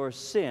with your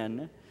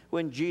sin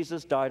when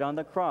Jesus died on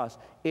the cross.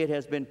 It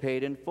has been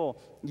paid in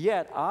full.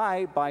 Yet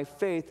I, by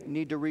faith,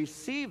 need to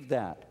receive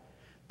that.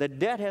 The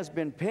debt has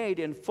been paid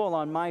in full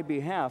on my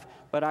behalf,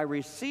 but I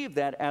receive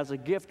that as a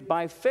gift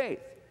by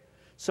faith.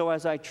 So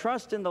as I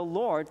trust in the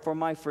Lord for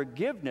my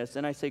forgiveness,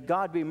 and I say,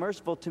 God, be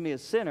merciful to me, a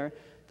sinner,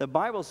 the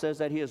Bible says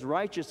that he is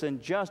righteous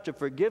and just to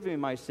forgive me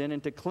my sin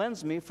and to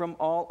cleanse me from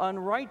all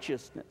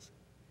unrighteousness.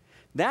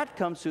 That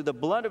comes through the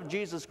blood of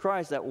Jesus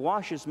Christ that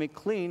washes me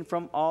clean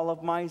from all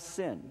of my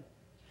sin.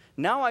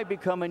 Now I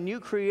become a new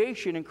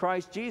creation in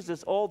Christ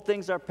Jesus. Old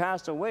things are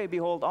passed away.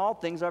 Behold, all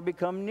things are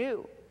become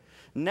new.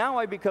 Now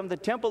I become the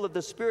temple of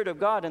the Spirit of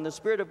God, and the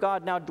Spirit of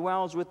God now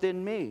dwells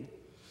within me.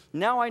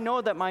 Now I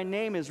know that my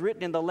name is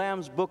written in the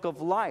Lamb's book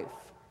of life.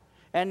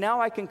 And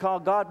now I can call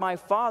God my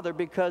Father,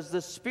 because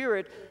the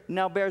Spirit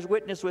now bears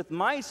witness with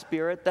my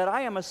spirit that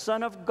I am a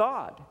son of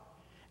God.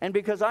 And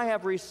because I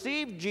have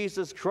received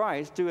Jesus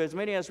Christ, to as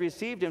many as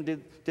received him,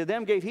 to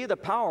them gave he the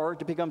power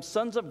to become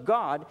sons of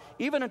God,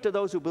 even unto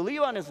those who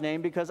believe on his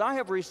name. Because I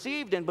have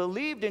received and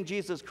believed in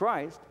Jesus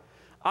Christ,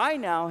 I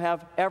now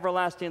have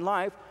everlasting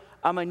life.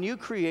 I'm a new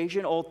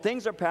creation. Old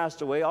things are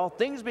passed away. All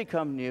things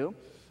become new.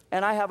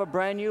 And I have a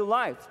brand new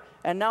life.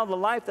 And now the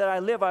life that I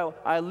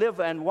live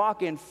and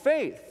walk in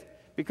faith,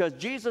 because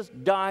Jesus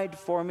died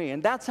for me.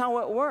 And that's how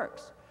it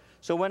works.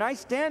 So when I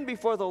stand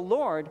before the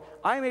Lord,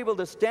 I'm able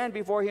to stand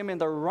before him in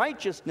the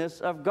righteousness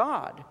of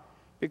God,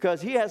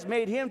 because he has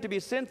made him to be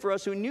sin for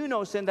us who knew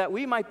no sin, that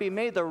we might be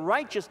made the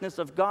righteousness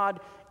of God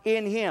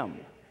in him.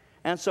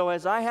 And so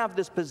as I have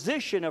this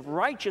position of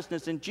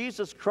righteousness in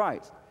Jesus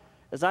Christ,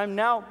 as I'm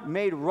now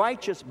made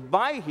righteous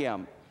by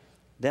him,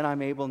 then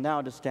I'm able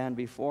now to stand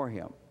before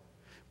him.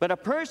 But a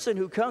person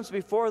who comes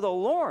before the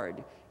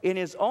Lord in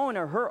his own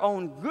or her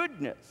own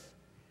goodness,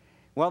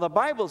 well, the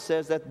Bible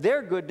says that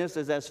their goodness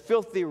is as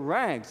filthy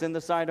rags in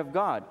the sight of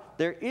God.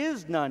 There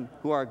is none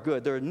who are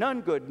good. There are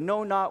none good,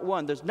 no, not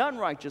one. There's none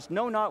righteous,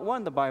 no, not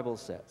one, the Bible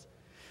says.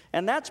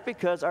 And that's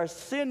because our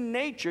sin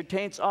nature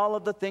taints all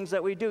of the things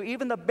that we do.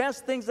 Even the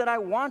best things that I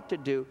want to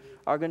do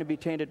are going to be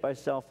tainted by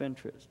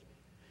self-interest.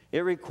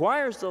 It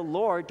requires the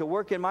Lord to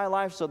work in my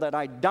life so that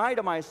I die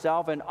to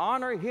myself and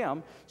honor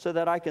him, so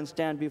that I can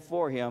stand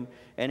before him.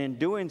 And in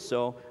doing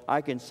so, I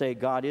can say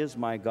God is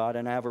my God,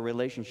 and I have a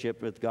relationship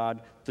with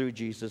God through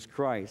Jesus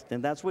Christ.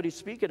 And that's what he's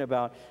speaking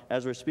about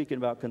as we're speaking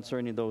about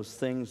concerning those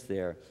things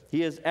there.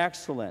 He is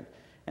excellent,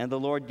 and the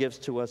Lord gives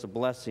to us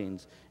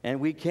blessings. And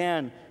we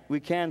can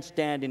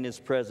stand in his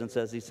presence,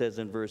 as he says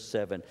in verse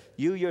 7.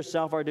 You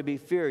yourself are to be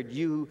feared,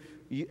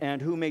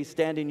 and who may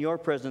stand in your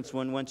presence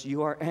when once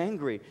you are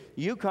angry.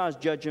 You cause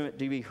judgment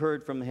to be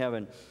heard from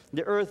heaven.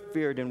 The earth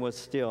feared and was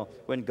still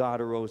when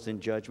God arose in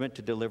judgment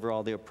to deliver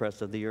all the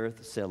oppressed of the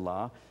earth.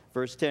 Selah.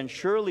 Verse 10,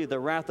 surely the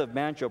wrath of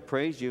man shall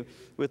praise you.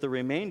 With the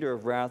remainder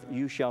of wrath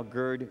you shall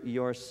gird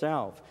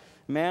yourself.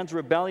 Man's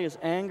rebellious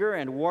anger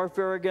and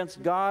warfare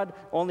against God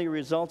only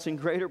results in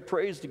greater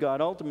praise to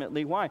God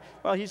ultimately. Why?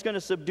 Well, he's going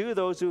to subdue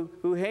those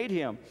who hate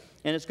him.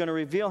 And it's going to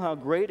reveal how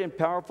great and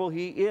powerful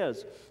he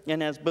is.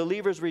 And as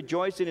believers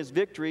rejoice in his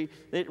victory,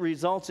 it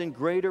results in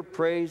greater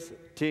praise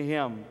to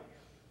him.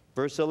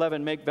 Verse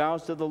 11, make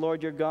vows to the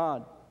Lord your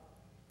God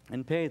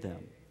and pay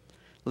them.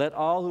 Let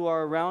all who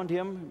are around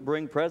him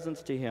bring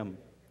presents to him,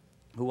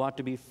 who ought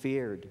to be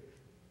feared.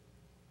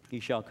 He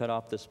shall cut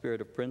off the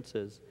spirit of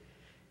princes.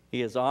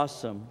 He is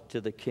awesome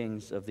to the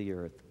kings of the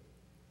earth.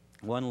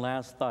 One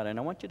last thought, and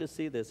I want you to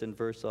see this in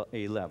verse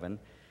 11.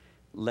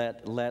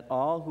 Let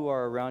all who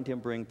are around him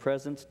bring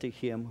presents to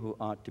him who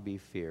ought to be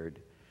feared.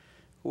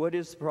 What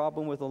is the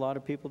problem with a lot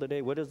of people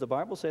today? What does the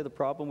Bible say the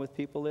problem with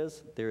people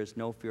is? There is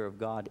no fear of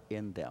God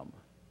in them.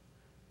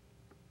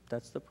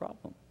 That's the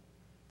problem.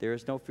 There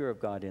is no fear of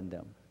God in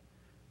them.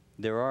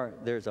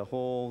 There's a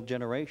whole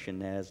generation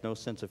that has no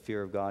sense of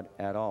fear of God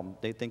at all.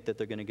 They think that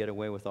they're going to get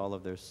away with all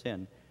of their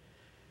sin.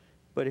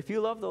 But if you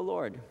love the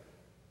Lord,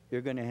 you're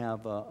going to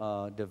have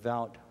a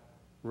devout,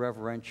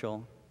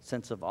 reverential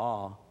sense of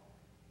awe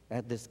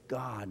at this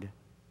God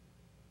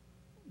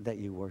that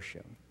you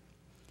worship.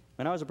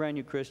 When I was a brand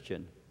new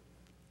Christian,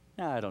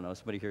 I don't know,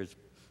 somebody here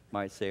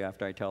might say,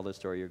 after I tell this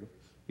story,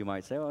 you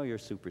might say, oh, you're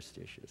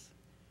superstitious.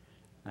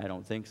 I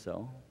don't think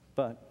so,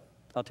 but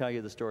I'll tell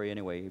you the story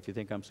anyway. If you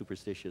think I'm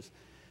superstitious,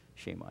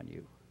 shame on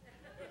you.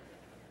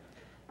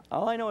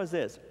 All I know is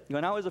this.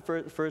 When I was a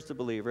first a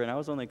believer, and I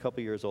was only a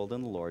couple years old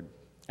in the Lord,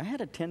 I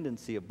had a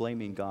tendency of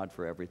blaming God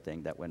for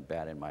everything that went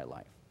bad in my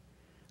life.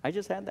 I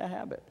just had that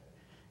habit.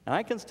 And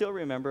I can still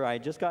remember, I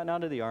had just gotten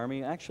out of the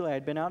Army. Actually, I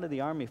had been out of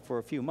the Army for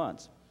a few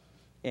months.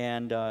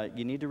 And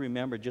you need to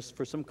remember, just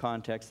for some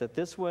context, that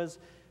this was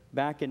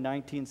back in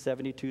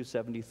 1972,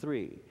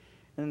 73.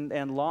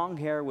 And long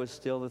hair was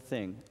still the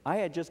thing. I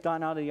had just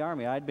gotten out of the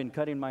Army. I had been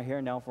cutting my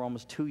hair now for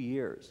almost 2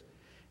 years.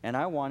 And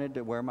I wanted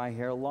to wear my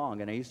hair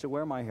long. And I used to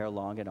wear my hair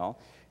long and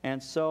all.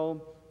 And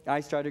so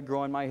I started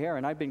growing my hair.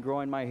 And I'd been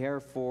growing my hair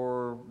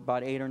for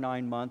about 8 or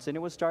 9 months. And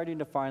it was starting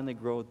to finally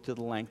grow to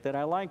the length that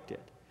I liked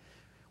it.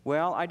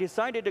 Well, I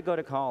decided to go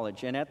to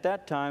college, and at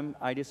that time,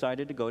 I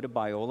decided to go to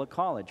Biola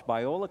College.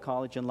 Biola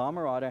College in La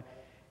Mirada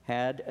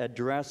had a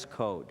dress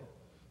code,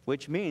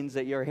 which means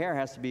that your hair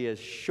has to be as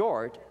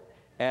short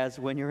as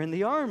when you're in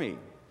the Army.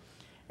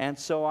 And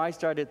so I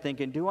started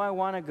thinking, do I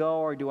want to go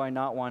or do I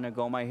not want to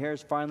go? My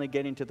hair's finally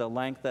getting to the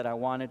length that I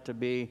want it to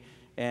be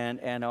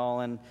and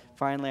all, and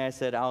finally I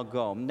said, I'll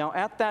go. Now,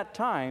 at that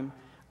time,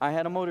 I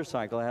had a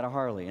motorcycle, I had a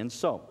Harley, and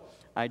so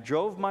I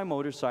drove my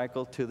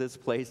motorcycle to this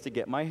place to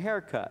get my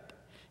hair cut.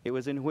 It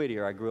was in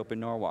Whittier. I grew up in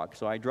Norwalk.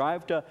 So I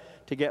drive to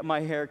get my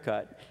hair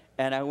cut.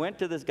 And I went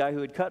to this guy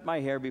who had cut my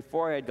hair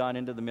before I had gone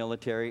into the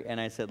military. And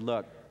I said,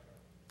 look,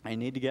 I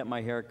need to get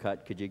my hair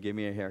cut. Could you give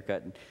me a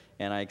haircut?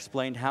 And I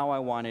explained how I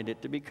wanted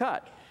it to be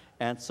cut.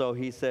 And so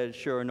he said,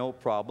 sure, no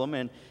problem.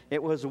 And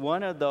it was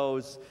one of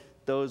those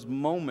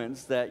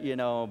moments that, you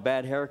know,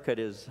 bad haircut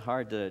is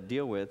hard to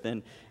deal with.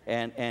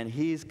 And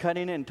he's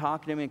cutting it and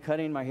talking to me and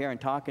cutting my hair and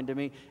talking to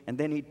me. And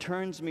then he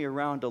turns me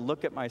around to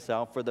look at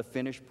myself for the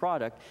finished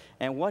product.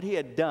 And what he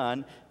had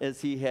done is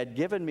he had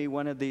given me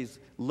one of these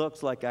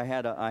looks like I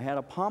had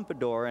a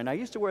pompadour. And I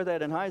used to wear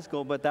that in high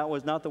school, but that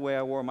was not the way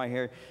I wore my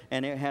hair.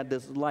 And it had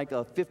this like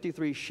a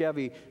 53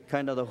 Chevy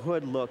kind of the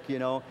hood look, you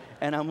know.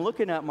 And I'm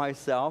looking at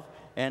myself.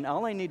 And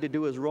all I need to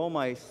do is roll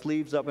my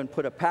sleeves up and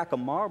put a pack of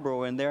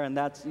Marlboro in there, and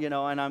that's, you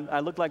know, and I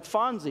look like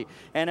Fonzie.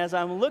 And as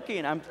I'm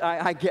looking,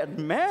 I get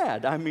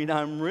mad. I mean,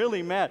 I'm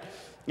really mad.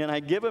 And I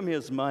give him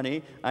his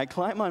money. I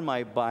climb on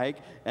my bike,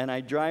 and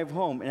I drive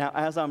home. Now,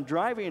 as I'm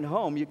driving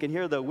home, you can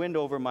hear the wind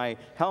over my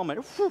helmet.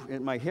 Whew,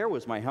 and my hair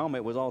was my helmet.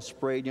 It was all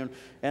sprayed, you know,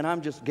 and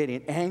I'm just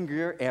getting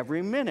angrier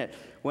every minute.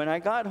 When I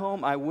got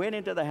home, I went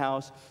into the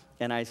house,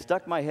 and I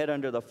stuck my head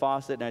under the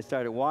faucet, and I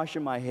started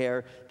washing my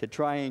hair to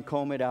try and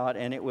comb it out,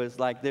 and it was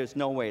like, there's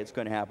no way it's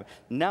going to happen.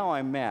 Now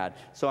I'm mad.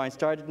 So I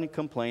started to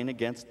complain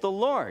against the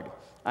Lord.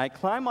 I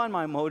climb on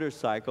my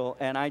motorcycle,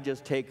 and I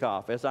just take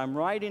off. As I'm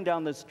riding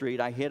down the street,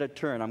 I hit a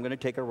turn. I'm going to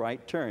take a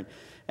right turn.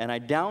 And I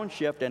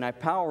downshift, and I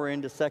power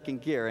into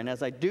second gear. And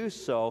as I do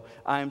so,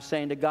 I'm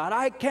saying to God,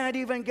 I can't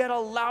even get a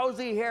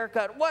lousy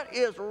haircut. What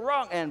is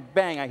wrong? And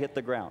bang, I hit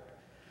the ground.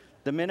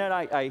 The minute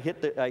I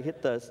hit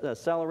the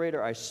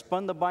accelerator, I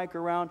spun the bike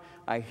around,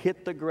 I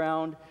hit the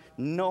ground.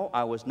 No,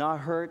 I was not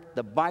hurt.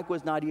 The bike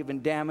was not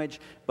even damaged,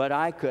 but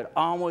I could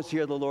almost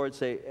hear the Lord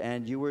say,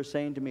 and you were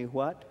saying to me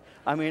what?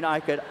 I mean, I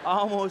could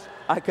almost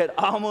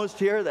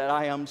hear that.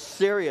 I am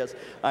serious.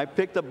 I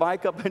picked the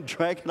bike up and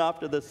dragged it off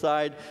to the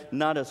side.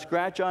 Not a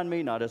scratch on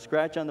me, not a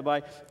scratch on the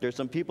bike. There's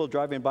some people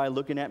driving by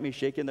looking at me,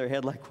 shaking their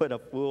head like, what a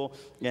fool.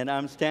 And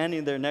I'm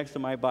standing there next to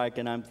my bike,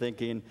 and I'm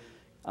thinking,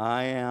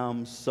 I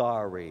am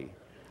sorry.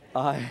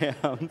 I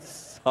am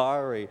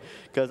sorry.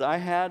 Because I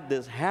had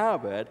this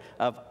habit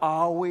of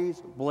always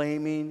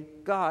blaming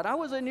God. I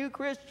was a new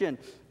Christian.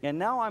 And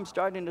now I'm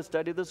starting to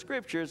study the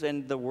Scriptures,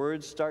 and the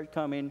words start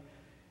coming.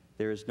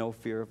 There is no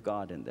fear of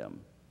God in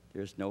them.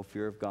 There's no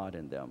fear of God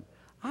in them.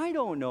 I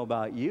don't know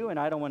about you, and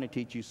I don't want to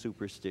teach you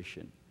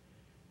superstition.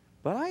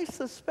 But I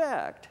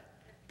suspect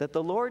that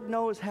the Lord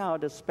knows how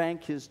to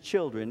spank His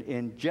children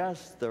in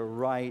just the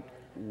right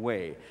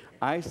way.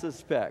 I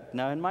suspect.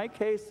 Now, in my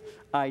case,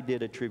 I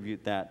did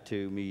attribute that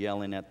to me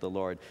yelling at the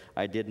Lord.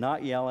 I did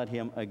not yell at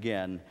Him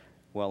again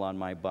while on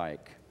my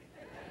bike.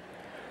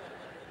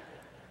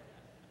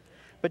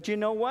 But you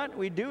know what?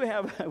 We do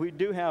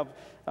have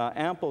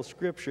ample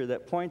Scripture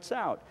that points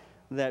out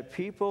that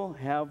people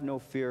have no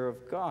fear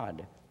of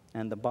God.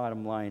 And the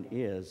bottom line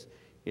is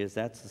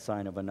that's the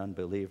sign of an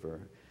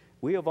unbeliever.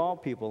 We of all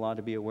people ought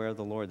to be aware of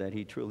the Lord, that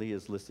He truly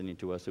is listening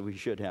to us, and we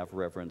should have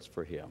reverence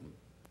for Him.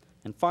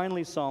 And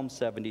finally, Psalm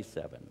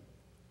 77.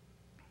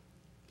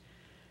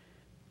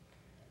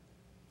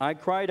 I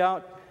cried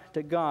out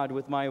to God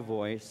with my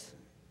voice,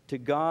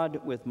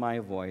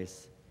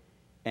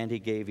 and He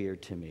gave ear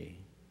to me.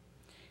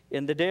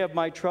 In the day of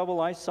my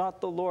trouble, I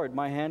sought the Lord.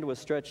 My hand was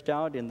stretched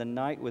out in the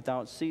night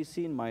without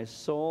ceasing. My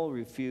soul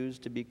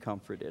refused to be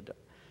comforted.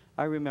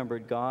 I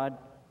remembered God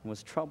and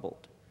was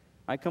troubled.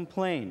 I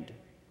complained,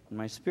 and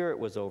my spirit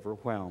was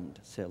overwhelmed.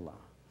 Selah.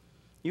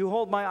 You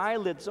hold my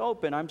eyelids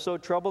open. I'm so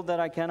troubled that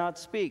I cannot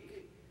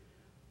speak.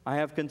 I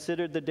have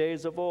considered the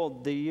days of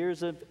old, the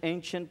years of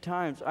ancient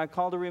times. I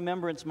call to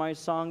remembrance my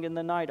song in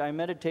the night. I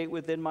meditate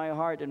within my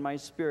heart, and my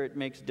spirit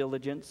makes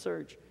diligent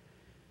search.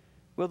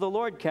 Will the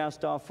Lord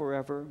cast off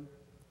forever?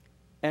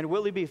 And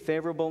will He be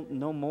favorable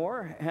no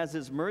more? Has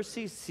His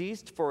mercy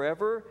ceased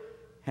forever?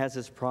 Has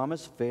His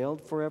promise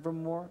failed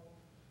forevermore?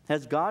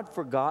 Has God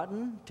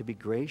forgotten to be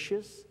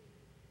gracious?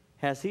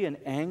 Has He in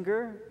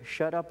anger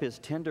shut up His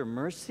tender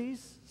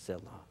mercies?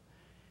 Selah.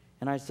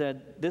 And I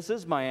said, this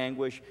is my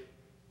anguish,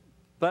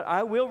 but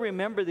I will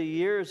remember the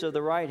years of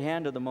the right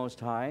hand of the Most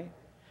High.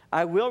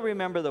 I will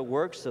remember the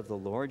works of the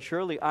Lord.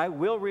 Surely I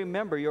will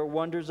remember your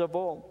wonders of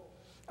old.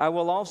 I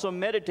will also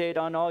meditate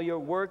on all your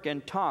work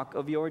and talk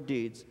of your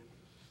deeds.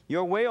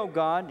 Your way, O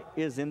God,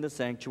 is in the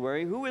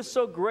sanctuary. Who is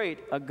so great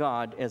a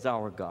God as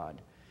our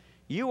God?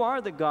 You are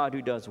the God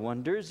who does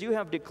wonders. You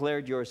have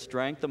declared your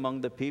strength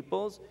among the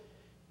peoples.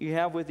 You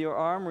have with your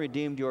arm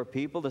redeemed your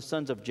people, the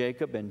sons of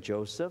Jacob and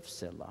Joseph.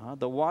 Selah.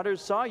 The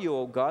waters saw you,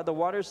 O God. The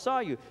waters saw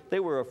you.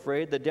 They were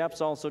afraid. The depths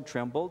also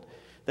trembled.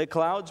 The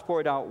clouds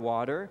poured out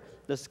water.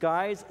 The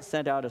skies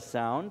sent out a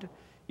sound.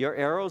 Your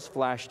arrows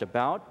flashed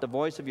about. The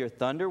voice of your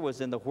thunder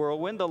was in the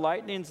whirlwind. The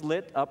lightnings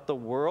lit up the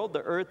world.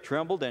 The earth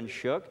trembled and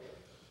shook.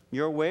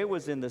 Your way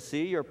was in the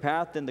sea, your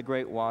path in the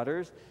great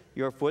waters.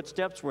 Your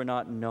footsteps were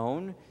not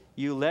known.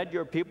 You led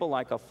your people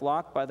like a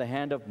flock by the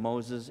hand of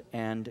Moses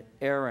and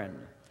Aaron.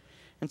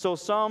 And so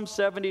Psalm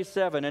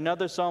 77,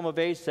 another psalm of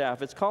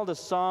Asaph, it's called a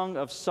song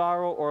of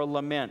sorrow or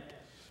lament.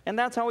 And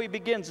that's how he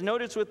begins.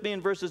 Notice with me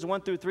in verses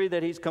 1 through 3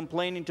 that he's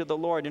complaining to the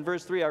Lord. In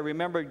verse 3, I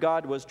remembered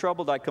God was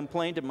troubled. I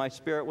complained and my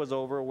spirit was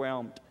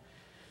overwhelmed.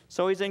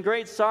 So he's in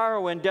great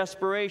sorrow and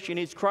desperation.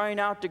 He's crying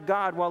out to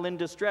God while in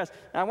distress.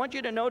 And I want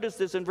you to notice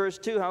this in verse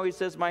 2, how he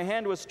says, my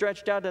hand was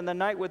stretched out in the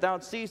night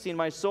without ceasing.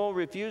 My soul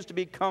refused to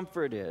be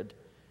comforted.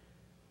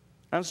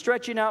 I'm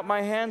stretching out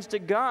my hands to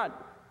God.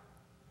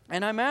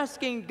 And I'm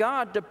asking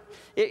God to,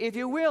 if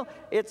you will,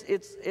 it's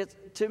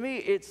to me,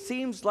 it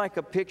seems like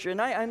a picture.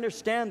 And I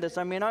understand this.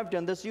 I mean, I've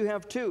done this. You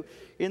have too.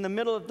 In the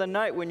middle of the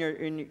night when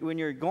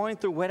you're going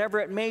through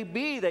whatever it may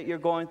be that you're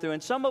going through.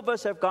 And some of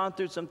us have gone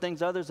through some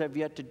things others have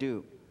yet to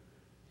do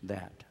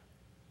that.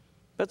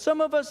 But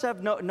some of us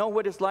have know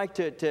what it's like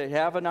to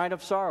have a night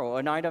of sorrow,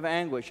 a night of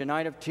anguish, a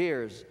night of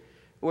tears,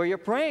 where you're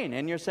praying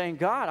and you're saying,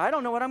 God, I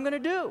don't know what I'm going to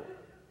do.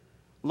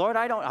 Lord,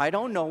 I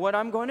don't know what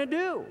I'm going to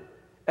do.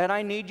 And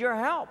I need your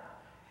help.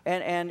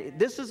 And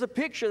this is a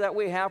picture that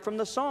we have from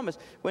the psalmist.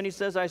 When he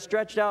says, I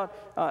stretched out,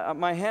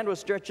 my hand was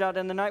stretched out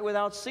in the night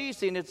without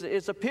ceasing.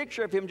 It's a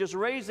picture of him just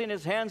raising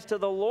his hands to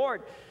the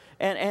Lord.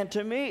 And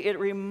to me, it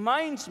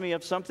reminds me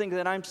of something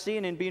that I'm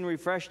seeing and being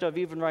refreshed of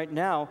even right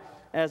now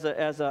as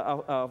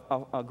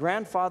a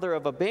grandfather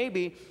of a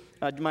baby,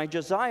 my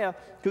Josiah,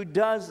 who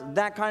does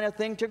that kind of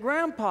thing to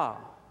Grandpa.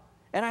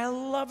 And I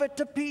love it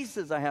to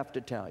pieces, I have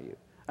to tell you.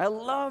 I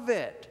love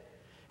it.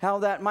 How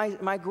that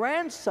my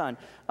grandson,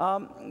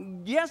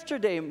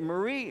 yesterday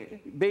Marie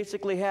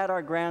basically had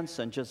our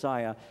grandson,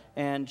 Josiah,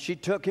 and she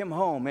took him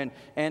home.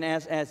 And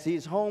as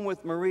he's home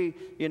with Marie,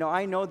 you know,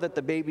 I know that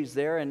the baby's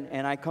there,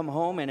 and I come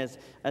home, and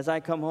as I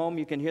come home,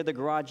 you can hear the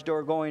garage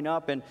door going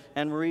up, and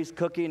Marie's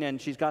cooking,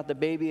 and she's got the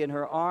baby in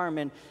her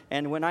arm,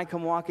 and when I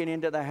come walking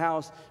into the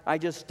house, I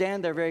just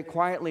stand there very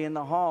quietly in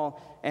the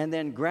hall, and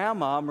then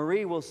Grandma,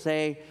 Marie, will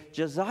say,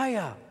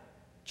 Josiah,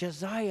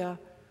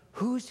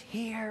 who's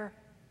here?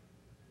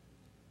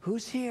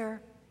 Who's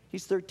here?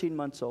 He's 13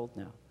 months old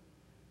now.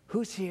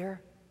 Who's here?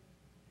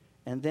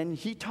 And then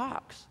he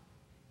talks.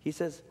 He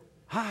says,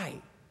 hi.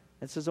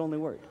 That's his only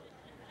word.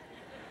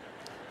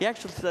 He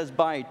actually says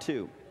bye,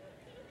 too.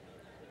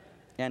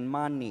 And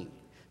money.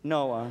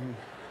 No,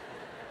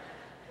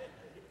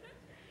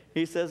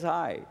 he says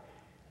hi.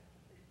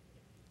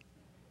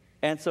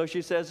 And so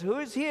she says,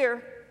 who's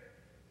here?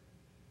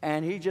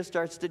 And he just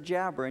starts to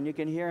jabber, and you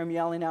can hear him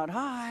yelling out,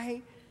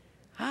 hi,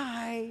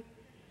 hi.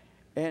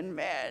 And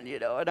man, you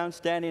know, and I'm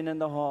standing in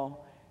the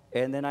hall,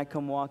 and then I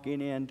come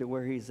walking in to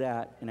where he's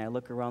at, and I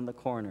look around the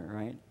corner,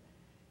 right?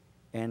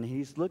 And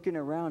he's looking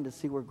around to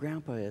see where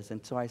Grandpa is,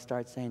 and so I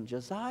start saying,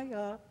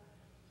 Josiah,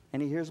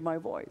 and he hears my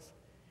voice.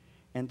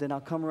 And then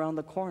I'll come around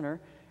the corner,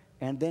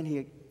 and then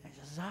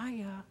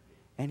Josiah,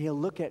 and he'll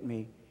look at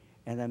me,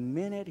 and the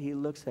minute he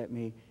looks at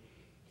me,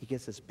 he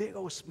gets this big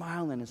old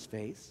smile on his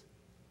face,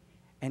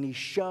 and he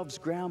shoves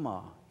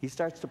Grandma. He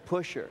starts to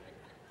push her.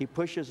 He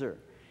pushes her.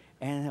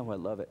 And oh, I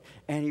love it.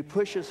 And he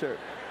pushes her.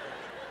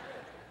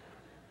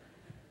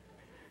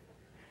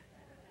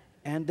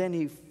 And then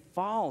he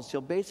falls.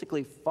 He'll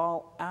basically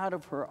fall out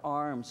of her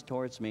arms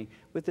towards me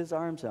with his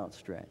arms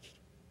outstretched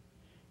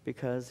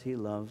because he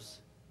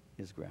loves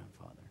his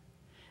grandfather.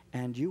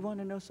 And you want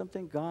to know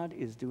something? God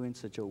is doing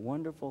such a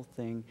wonderful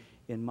thing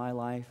in my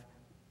life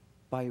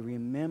by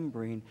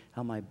remembering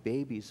how my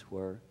babies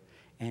were.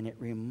 And it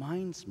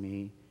reminds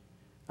me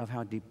of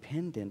how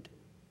dependent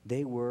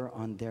they were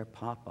on their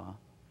papa.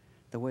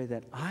 The way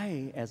that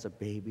I, as a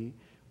baby,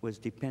 was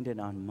dependent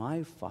on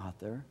my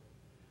father,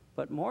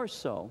 but more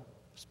so,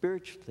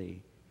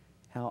 spiritually,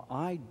 how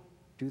I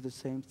do the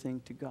same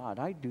thing to God.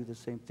 I do the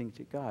same thing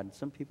to God.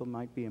 Some people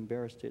might be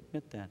embarrassed to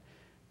admit that,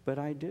 but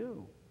I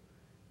do.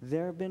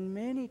 There have been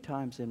many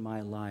times in my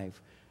life,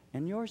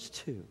 and yours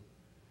too,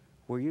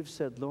 where you've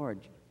said, Lord,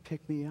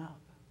 pick me up.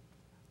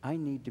 I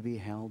need to be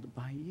held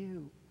by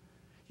you.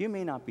 You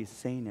may not be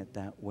saying it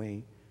that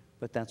way,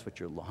 but that's what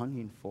you're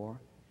longing for.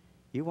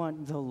 You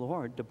want the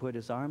Lord to put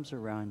his arms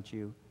around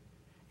you,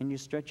 and you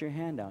stretch your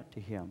hand out to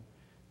him,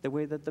 the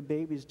way that the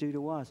babies do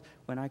to us.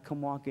 When I come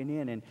walking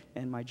in,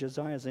 and my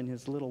Josiah's in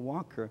his little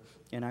walker,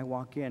 and I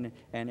walk in,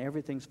 and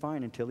everything's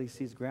fine until he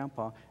sees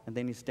Grandpa, and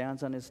then he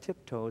stands on his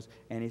tiptoes,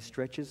 and he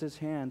stretches his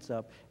hands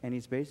up, and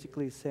he's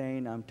basically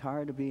saying, I'm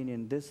tired of being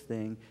in this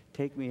thing.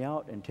 Take me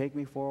out and take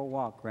me for a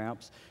walk,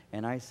 Gramps.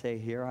 And I say,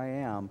 here I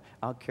am.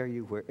 I'll carry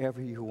you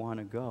wherever you want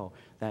to go.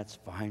 That's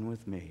fine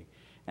with me.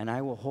 And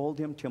I will hold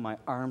him till my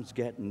arms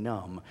get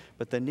numb.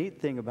 But the neat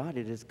thing about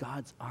it is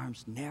God's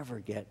arms never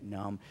get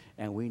numb,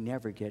 and we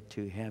never get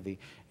too heavy.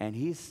 And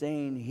he's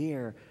saying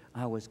here,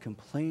 I was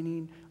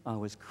complaining, I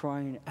was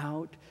crying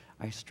out,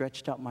 I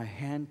stretched out my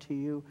hand to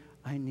you.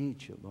 I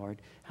need you,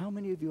 Lord. How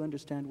many of you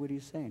understand what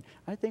he's saying?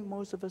 I think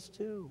most of us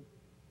do.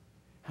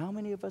 How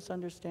many of us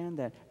understand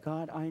that?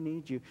 God, I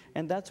need you.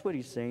 And that's what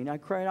he's saying. I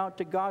cried out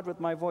to God with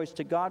my voice.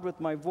 To God with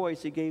my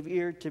voice, he gave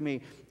ear to me.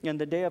 In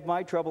the day of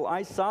my trouble,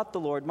 I sought the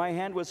Lord. My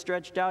hand was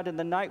stretched out in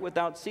the night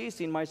without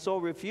ceasing. My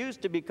soul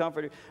refused to be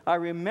comforted. I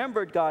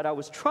remembered God. I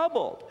was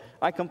troubled.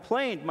 I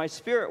complained. My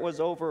spirit was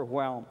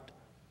overwhelmed.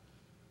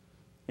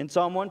 In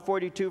Psalm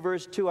 142,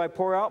 verse 2, I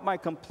pour out my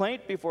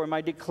complaint before him.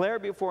 I declare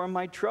before him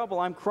my trouble.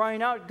 I'm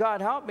crying out, God,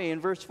 help me. In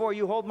verse 4,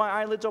 you hold my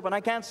eyelids open. I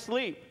can't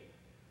sleep.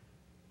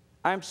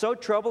 I'm so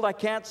troubled I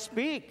can't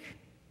speak.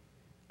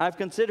 I've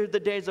considered the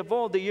days of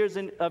old, the years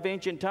of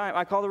ancient time.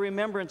 I call the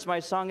remembrance my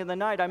song in the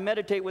night. I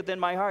meditate within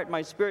my heart.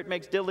 My spirit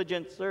makes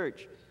diligent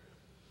search.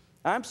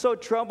 I'm so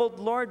troubled,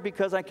 Lord,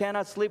 because I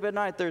cannot sleep at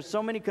night. There's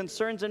so many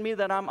concerns in me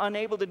that I'm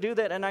unable to do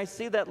that. And I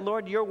see that,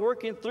 Lord, you're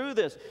working through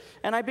this.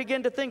 And I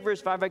begin to think,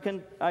 verse 5,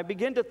 I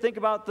begin to think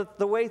about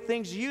the way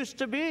things used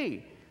to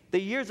be. The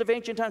years of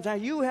ancient times. Now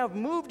you have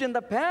moved in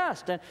the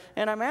past.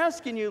 And I'm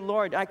asking you,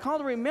 Lord, I call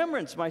the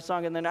remembrance my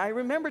song. And then I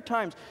remember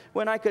times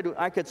when I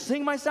could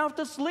sing myself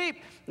to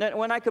sleep.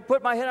 When I could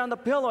put my head on the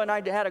pillow and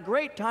I had a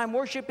great time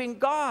worshiping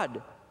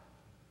God.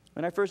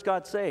 When I first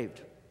got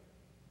saved.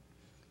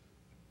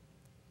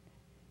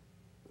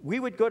 We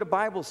would go to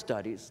Bible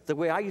studies the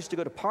way I used to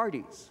go to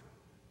parties.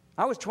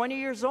 I was 20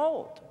 years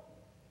old.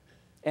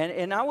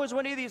 And I was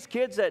one of these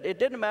kids that it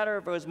didn't matter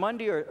if it was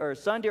Monday or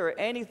Sunday or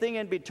anything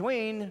in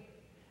between.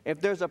 If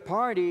there's a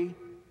party,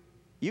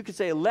 you could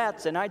say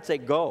let's, and I'd say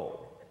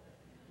go.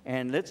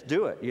 And let's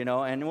do it,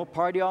 and we'll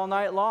party all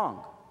night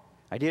long.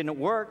 I didn't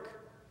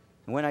work.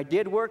 And when I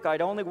did work,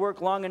 I'd only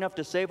work long enough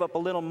to save up a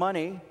little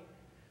money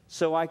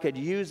so I could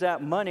use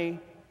that money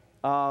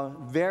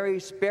very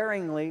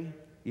sparingly.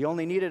 You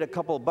only needed a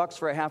couple of bucks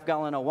for a half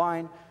gallon of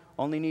wine,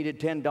 only needed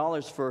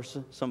 $10 for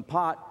some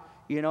pot,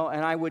 and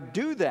I would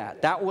do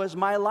that. That was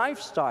my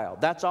lifestyle.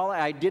 That's all.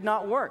 I did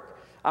not work.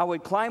 I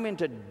would climb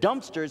into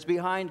dumpsters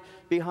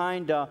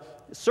behind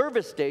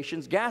service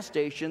stations, gas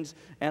stations,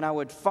 and I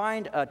would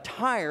find a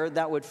tire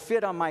that would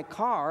fit on my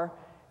car,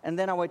 and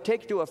then I would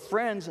take it to a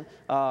friend's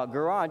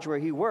garage where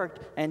he worked,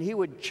 and he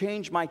would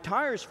change my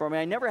tires for me.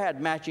 I never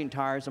had matching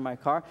tires in my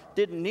car.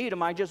 Didn't need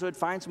them. I just would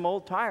find some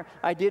old tire.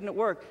 I didn't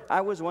work.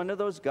 I was one of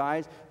those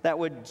guys that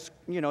would,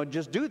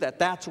 just do that.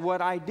 That's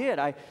what I did.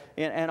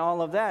 And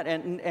all of that.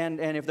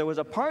 And if there was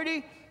a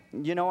party,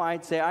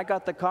 I'd say, I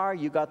got the car,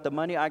 you got the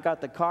money. I got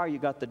the car, you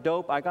got the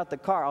dope. I got the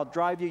car, I'll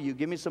drive you. You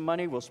give me some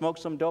money, we'll smoke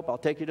some dope. I'll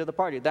take you to the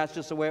party. That's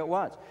just the way it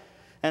was.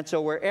 And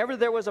so wherever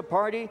there was a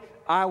party,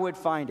 I would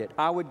find it.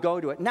 I would go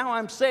to it. Now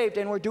I'm saved,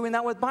 and we're doing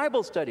that with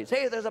Bible studies.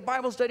 Hey, there's a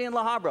Bible study in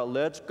La Habra.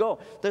 Let's go.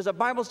 There's a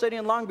Bible study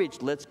in Long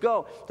Beach. Let's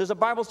go. There's a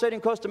Bible study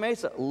in Costa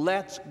Mesa.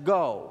 Let's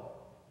go.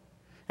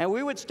 And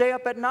we would stay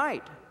up at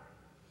night.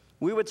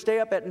 We would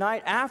stay up at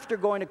night after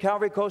going to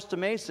Calvary, Costa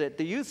Mesa at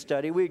the youth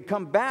study. We'd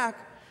come back,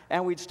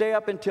 and we'd stay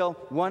up until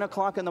 1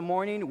 o'clock in the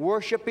morning,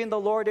 worshiping the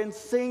Lord and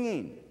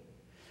singing.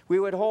 We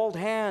would hold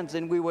hands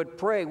and we would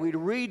pray. We'd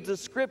read the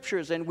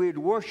scriptures and we'd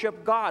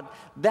worship God.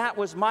 That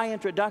was my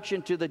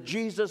introduction to the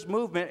Jesus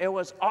movement. It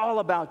was all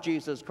about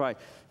Jesus Christ.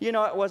 It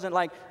wasn't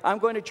like, I'm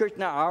going to church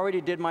now. I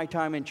already did my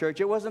time in church.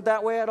 It wasn't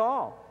that way at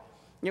all.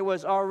 It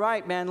was, all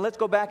right, man, let's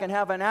go back and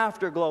have an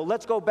afterglow.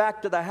 Let's go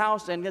back to the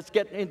house and let's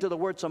get into the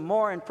Word some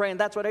more and pray. And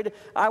that's what I did.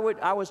 I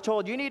was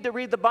told, you need to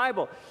read the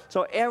Bible.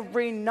 So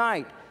every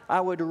night, I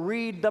would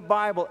read the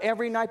Bible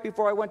every night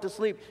before I went to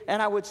sleep,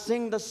 and I would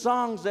sing the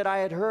songs that I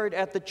had heard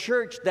at the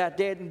church that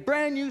day, and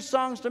brand new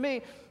songs to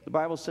me. The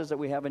Bible says that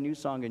we have a new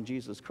song in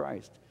Jesus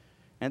Christ,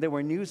 and they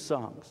were new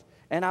songs.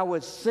 And I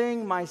would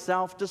sing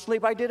myself to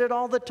sleep. I did it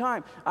all the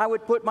time. I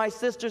would put my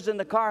sisters in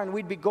the car, and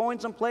we'd be going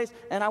someplace,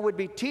 and I would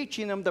be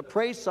teaching them the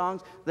praise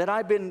songs that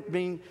I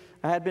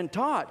had been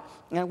taught.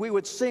 And we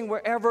would sing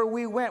wherever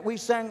we went. We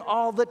sang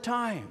all the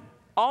time.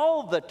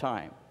 All the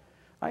time.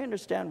 I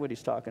understand what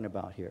he's talking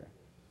about here.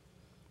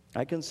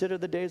 I consider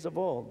the days of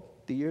old,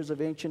 the years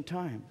of ancient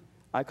time.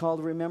 I call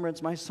to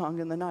remembrance my song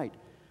in the night.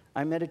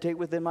 I meditate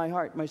within my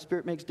heart. My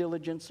spirit makes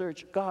diligent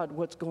search. God,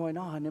 what's going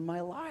on in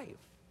my life?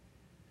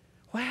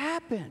 What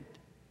happened?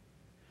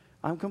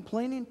 I'm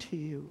complaining to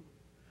you.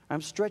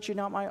 I'm stretching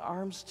out my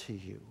arms to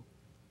you.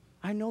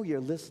 I know you're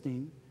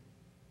listening,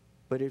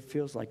 but it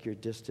feels like you're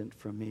distant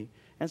from me.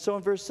 And so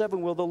in verse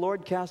 7, will the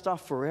Lord cast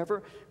off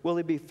forever? Will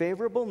he be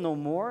favorable no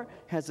more?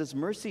 Has his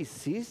mercy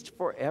ceased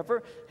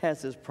forever?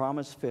 Has his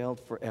promise failed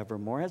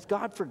forevermore? Has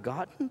God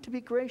forgotten to be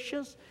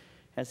gracious?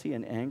 Has he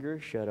in anger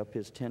shut up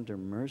his tender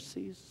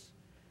mercies?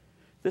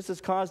 This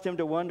has caused him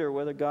to wonder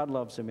whether God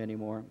loves him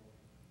anymore.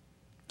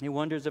 He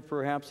wonders if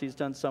perhaps he's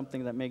done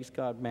something that makes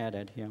God mad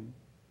at him.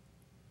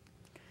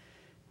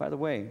 By the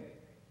way,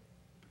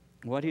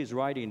 what he's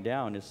writing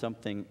down is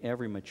something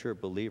every mature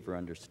believer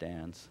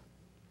understands.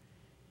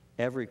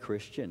 Every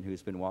Christian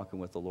who's been walking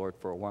with the Lord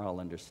for a while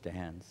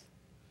understands.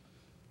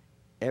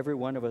 Every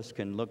one of us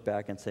can look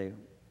back and say,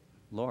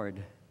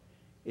 Lord,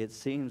 it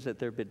seems that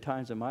there have been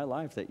times in my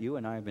life that you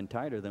and I have been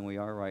tighter than we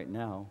are right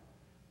now.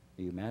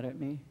 Are you mad at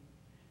me?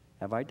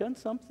 Have I done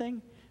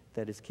something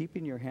that is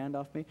keeping your hand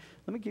off me?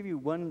 Let me give you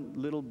one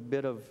little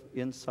bit of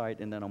insight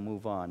and then I'll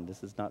move on.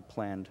 This is not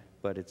planned,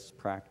 but it's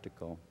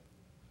practical.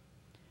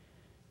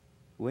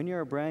 When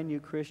you're a brand new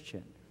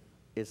Christian,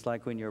 it's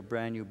like when you're a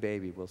brand new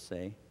baby, we'll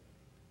say.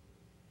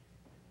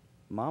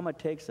 Mama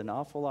takes an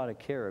awful lot of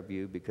care of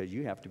you because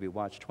you have to be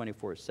watched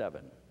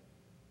 24/7.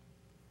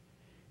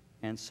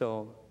 And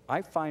so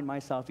I find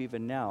myself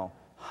even now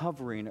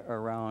hovering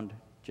around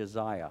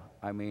Josiah.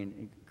 I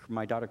mean,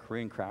 my daughter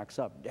Corinne cracks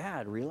up.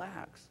 Dad,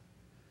 relax.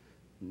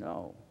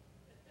 No,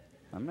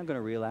 I'm not going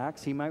to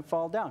relax. He might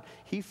fall down.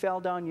 He fell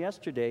down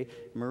yesterday.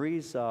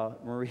 Marie's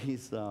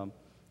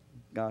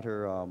got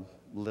her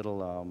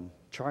little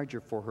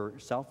charger for her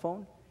cell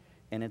phone.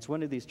 And it's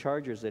one of these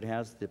chargers that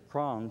has the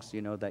prongs,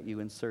 you know, that you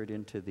insert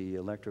into the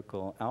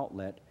electrical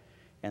outlet.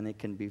 And it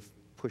can be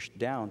pushed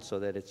down so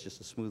that it's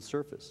just a smooth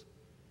surface.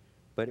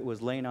 But it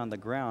was laying on the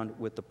ground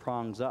with the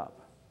prongs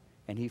up.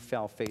 And he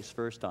fell face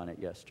first on it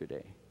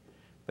yesterday.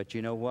 But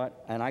you know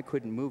what? And I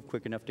couldn't move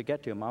quick enough to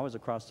get to him. I was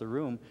across the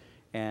room,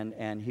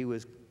 and he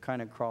was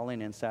kind of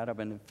crawling and sat up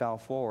and fell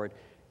forward.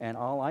 And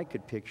all I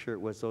could picture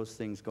was those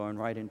things going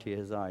right into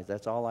his eyes.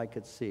 That's all I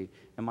could see.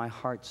 And my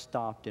heart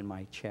stopped in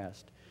my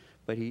chest.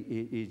 But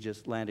he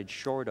just landed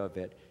short of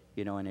it,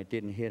 you know, and it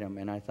didn't hit him.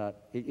 And I thought,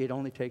 it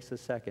only takes a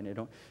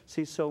second.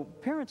 See, so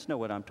parents know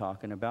what I'm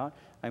talking about.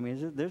 I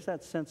mean, there's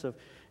that sense of,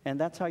 and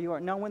that's how you are.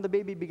 Now, when the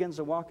baby begins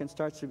to walk and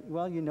starts to,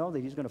 well, you know that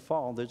he's going to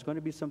fall. There's going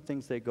to be some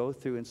things they go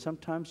through, and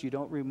sometimes you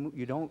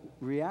don't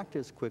react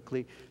as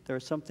quickly. There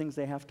are some things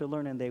they have to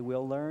learn, and they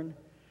will learn.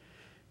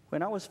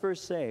 When I was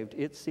first saved,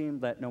 it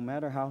seemed that no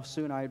matter how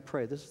soon I'd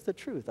pray, this is the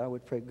truth, I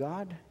would pray,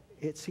 God,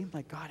 it seemed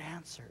like God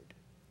answered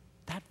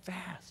that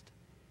fast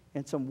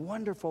in some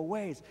wonderful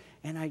ways.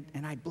 And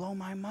I'd blow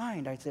my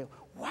mind. I'd say,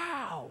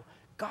 wow,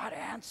 God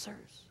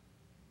answers.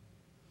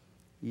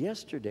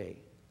 Yesterday,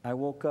 I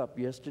woke up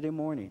yesterday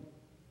morning,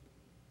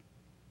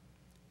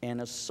 and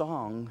a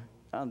song,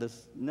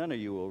 none of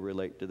you will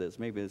relate to this.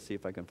 Maybe let's see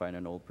if I can find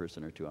an old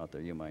person or two out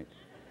there. You might.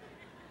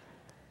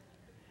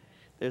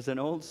 There's an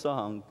old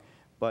song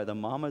by the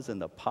Mamas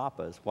and the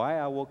Papas. Why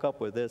I woke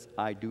up with this,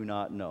 I do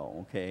not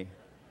know, okay?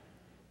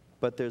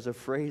 But there's a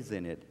phrase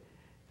in it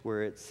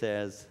where it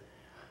says,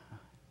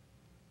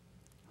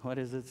 what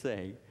does it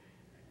say?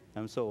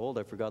 I'm so old,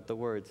 I forgot the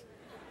words.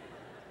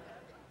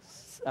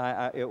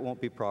 It won't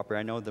be proper.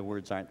 I know the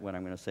words aren't what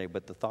I'm going to say,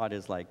 but the thought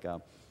is like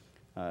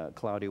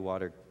cloudy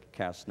water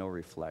casts no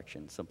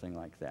reflection, something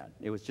like that.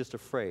 It was just a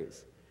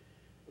phrase.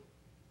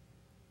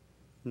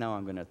 Now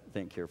I'm going to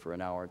think here for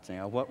an hour saying,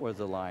 what was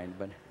the line?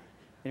 But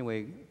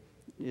anyway,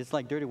 it's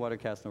like dirty water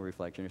casts no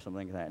reflection or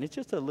something like that. And it's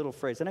just a little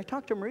phrase. And I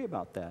talked to Marie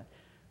about that.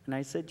 And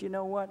I said, you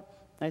know what?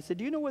 I said,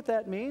 do you know what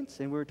that means?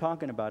 And we were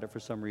talking about it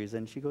for some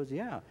reason. She goes,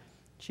 yeah.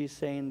 She's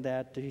saying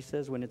that, he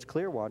says, when it's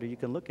clear water, you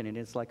can look in it,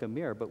 it's like a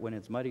mirror. But when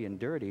it's muddy and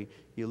dirty,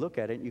 you look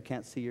at it and you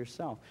can't see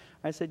yourself.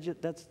 I said,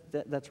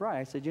 that's right.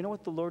 I said, you know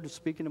what the Lord is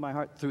speaking to my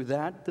heart through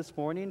that this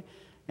morning?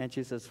 And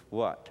she says,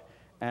 what?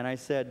 And I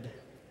said,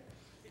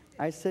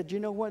 you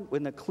know what?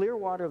 When the clear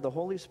water of the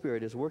Holy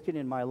Spirit is working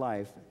in my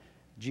life,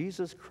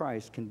 Jesus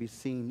Christ can be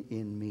seen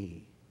in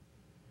me.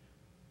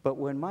 But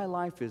when my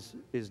life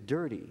is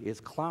dirty, is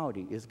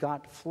cloudy, is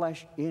got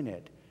flesh in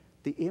it,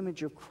 the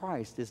image of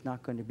Christ is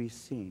not going to be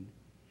seen.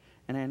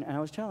 And I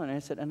was telling her, I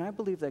said, and I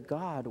believe that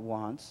God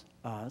wants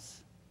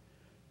us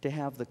to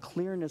have the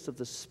clearness of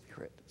the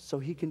Spirit so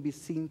he can be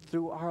seen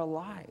through our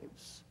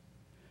lives.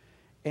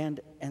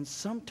 And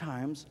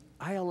sometimes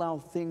I allow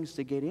things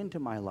to get into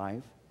my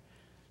life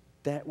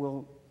that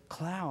will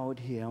cloud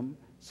him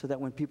so that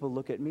when people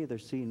look at me, they're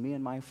seeing me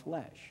in my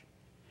flesh.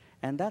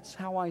 And that's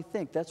how I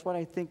think. That's what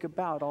I think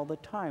about all the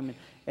time.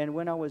 And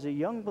when I was a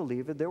young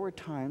believer, there were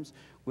times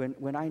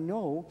when I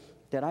know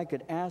that I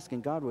could ask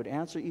and God would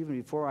answer even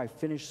before I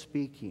finished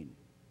speaking.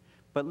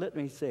 But let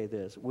me say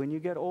this. When you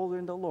get older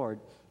in the Lord,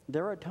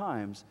 there are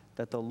times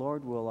that the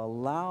Lord will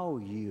allow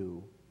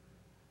you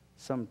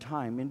some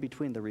time in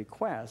between the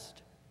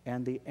request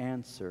and the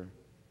answer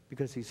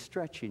because he's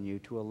stretching you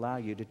to allow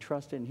you to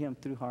trust in him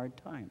through hard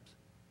times.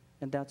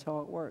 And that's how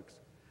it works.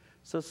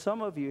 So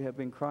some of you have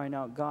been crying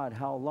out, God,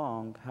 how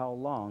long, how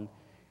long?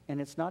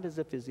 And it's not as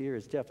if his ear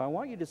is deaf. I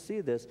want you to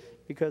see this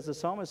because the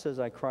psalmist says,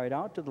 I cried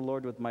out to the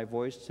Lord with my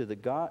voice, to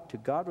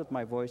God with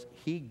my voice.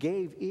 He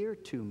gave ear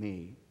to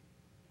me.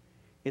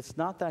 It's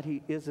not that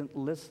he isn't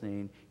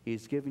listening.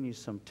 He's giving you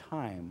some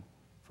time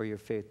for your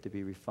faith to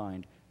be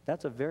refined.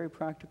 That's a very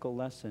practical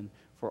lesson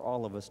for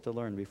all of us to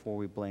learn before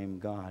we blame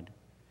God.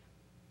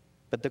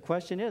 But the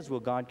question is, will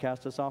God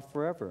cast us off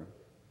forever?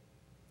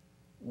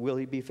 Will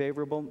he be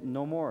favorable?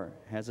 No more.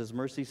 Has his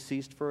mercy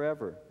ceased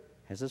forever?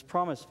 Has his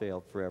promise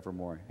failed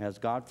forevermore? Has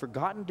God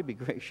forgotten to be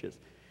gracious?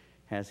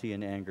 Has he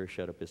in anger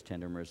shut up his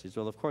tender mercies?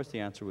 Well, of course, the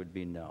answer would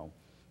be no.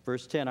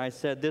 Verse 10, I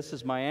said, this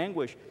is my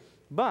anguish,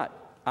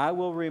 but I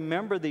will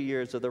remember the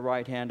years of the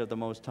right hand of the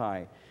Most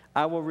High.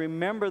 I will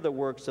remember the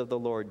works of the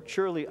Lord.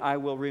 Surely I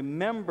will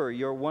remember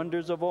your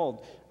wonders of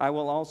old. I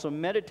will also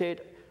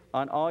meditate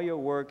on all your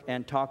work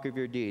and talk of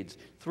your deeds.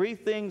 Three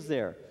things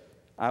there.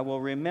 I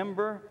will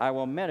remember, I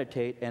will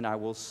meditate, and I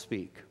will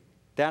speak.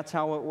 That's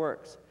how it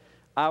works.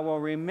 I will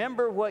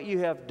remember what you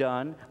have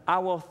done. I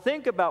will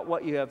think about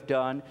what you have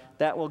done.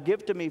 That will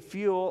give to me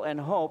fuel and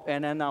hope,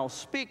 and then I'll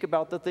speak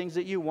about the things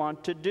that you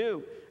want to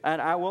do,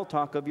 and I will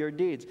talk of your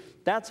deeds.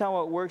 That's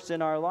how it works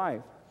in our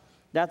life.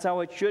 That's how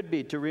it should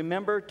be, to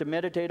remember, to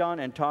meditate on,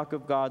 and talk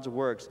of God's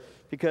works.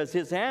 Because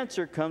his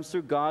answer comes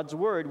through God's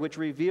word, which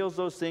reveals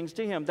those things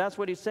to him. That's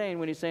what he's saying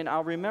when he's saying,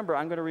 I'll remember.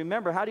 I'm going to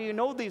remember. How do you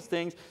know these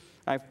things?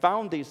 I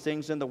found these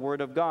things in the word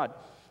of God.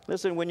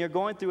 Listen, when you're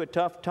going through a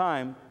tough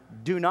time,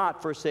 do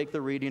not forsake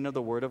the reading of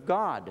the word of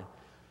God.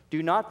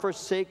 Do not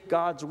forsake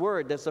God's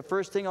word. That's the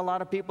first thing a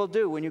lot of people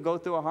do. When you go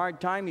through a hard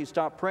time, you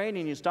stop praying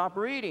and you stop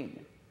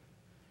reading.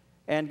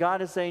 And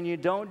God is saying, you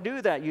don't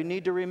do that. You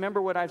need to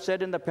remember what I've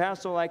said in the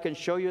past so I can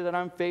show you that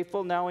I'm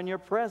faithful now in your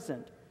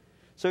present.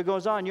 So it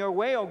goes on, your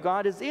way, O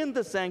God, is in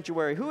the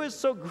sanctuary. Who is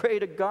so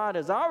great a God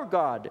as our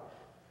God?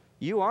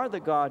 You are the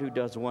God who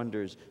does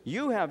wonders.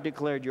 You have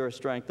declared your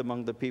strength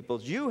among the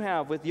peoples. You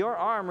have, with your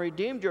arm,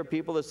 redeemed your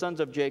people, the sons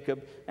of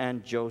Jacob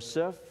and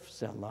Joseph.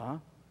 Selah.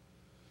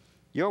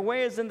 Your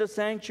way is in the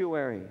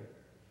sanctuary.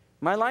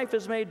 My life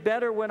is made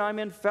better when I'm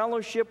in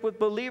fellowship with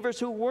believers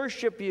who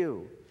worship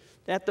you.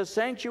 At the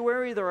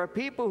sanctuary, there are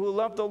people who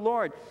love the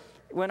Lord.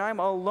 When I'm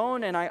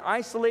alone and I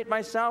isolate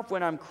myself,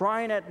 when I'm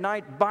crying at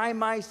night by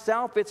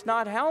myself, it's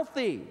not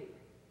healthy.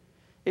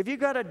 If you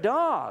got a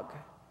dog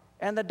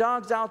and the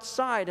dog's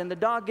outside and the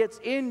dog gets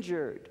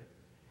injured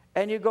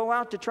and you go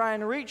out to try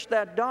and reach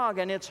that dog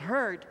and it's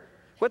hurt,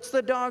 what's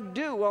the dog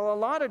do? Well, a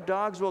lot of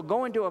dogs will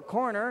go into a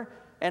corner,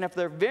 and if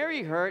they're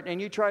very hurt and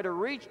you try to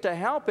reach to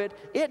help it,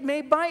 it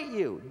may bite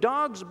you.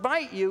 Dogs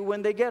bite you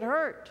when they get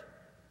hurt.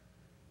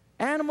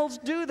 Animals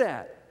do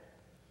that.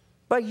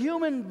 But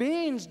human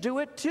beings do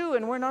it too,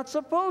 and we're not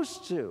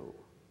supposed to.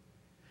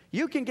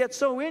 You can get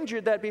so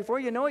injured that before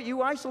you know it,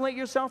 you isolate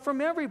yourself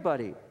from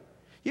everybody.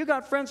 You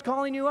got friends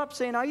calling you up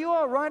saying, are you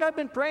all right? I've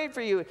been praying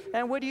for you.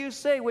 And what do you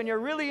say? When you're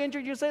really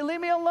injured, you say,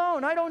 leave me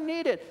alone. I don't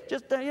need it.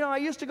 Just, I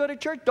used to go to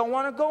church. Don't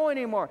want to go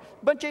anymore.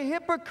 Bunch of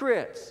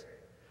hypocrites.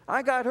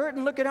 I got hurt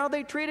and look at how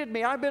they treated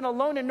me. I've been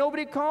alone and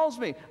nobody calls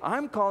me.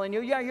 I'm calling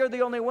you. Yeah, you're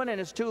the only one and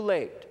it's too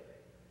late.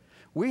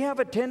 We have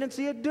a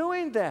tendency of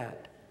doing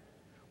that.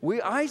 We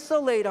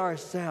isolate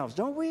ourselves,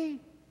 don't we?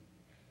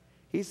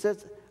 He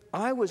says,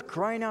 I was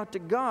crying out to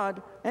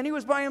God, and he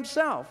was by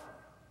himself.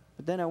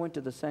 But then I went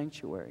to the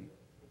sanctuary.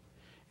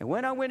 And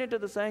when I went into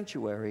the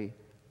sanctuary,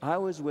 I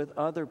was with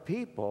other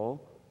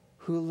people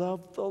who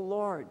loved the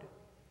Lord.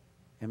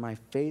 And my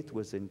faith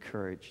was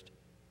encouraged.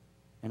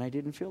 And I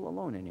didn't feel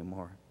alone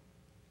anymore,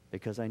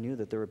 because I knew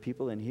that there were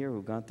people in here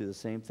who've gone through the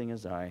same thing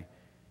as I.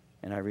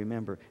 And I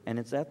remember. And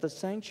it's at the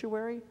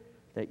sanctuary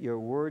that your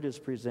word is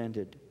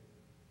presented.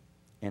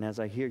 And as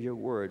I hear your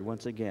word,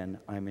 once again,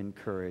 I'm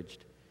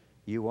encouraged.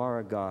 You are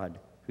a God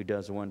who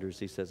does wonders,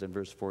 he says in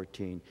verse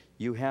 14.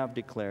 You have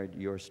declared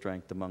your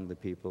strength among the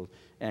people,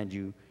 and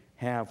you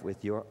have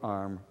with your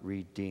arm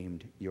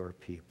redeemed your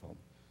people.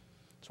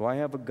 So I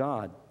have a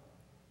God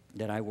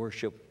that I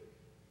worship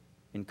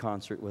in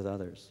concert with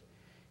others.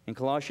 In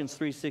Colossians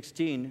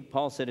 3:16,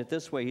 Paul said it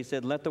this way. He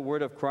said, let the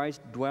word of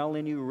Christ dwell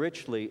in you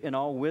richly in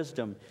all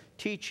wisdom,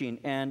 teaching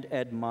and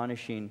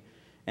admonishing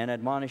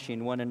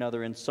one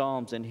another in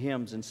psalms and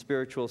hymns and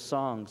spiritual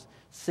songs,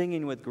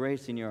 singing with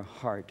grace in your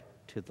heart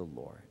to the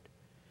Lord.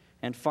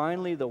 And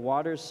finally, the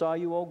waters saw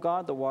you, O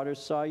God, the waters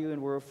saw you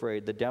and were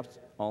afraid. The depths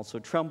also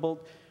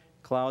trembled.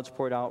 Clouds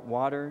poured out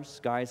water.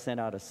 Skies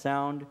sent out a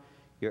sound.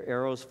 Your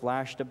arrows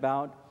flashed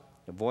about.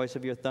 The voice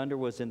of your thunder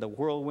was in the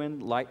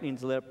whirlwind.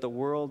 Lightnings lit up the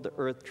world. The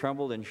earth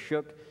trembled and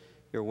shook.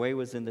 Your way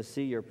was in the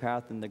sea, your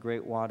path in the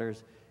great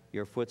waters.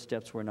 Your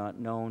footsteps were not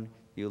known.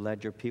 You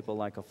led your people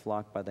like a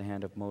flock by the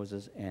hand of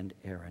Moses and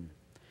Aaron.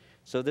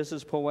 So this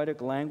is poetic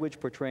language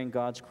portraying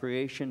God's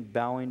creation,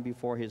 bowing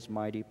before his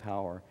mighty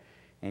power.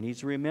 And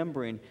he's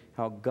remembering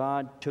how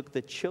God took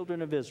the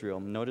children of Israel.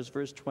 Notice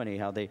verse 20,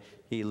 how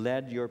you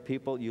led your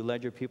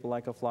people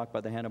like a flock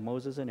by the hand of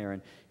Moses and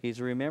Aaron.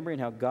 He's remembering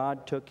how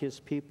God took his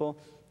people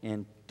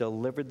and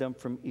delivered them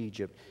from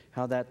Egypt.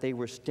 How that they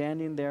were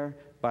standing there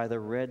by the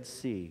Red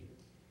Sea.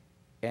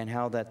 And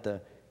how that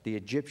the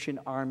Egyptian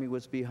army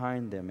was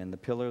behind them, and the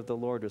pillar of the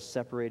Lord was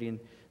separating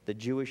the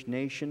Jewish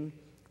nation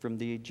from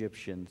the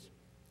Egyptians,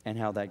 and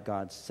how that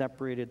God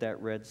separated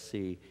that Red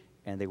Sea,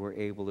 and they were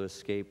able to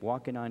escape,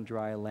 walking on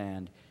dry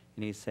land.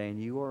 And he's saying,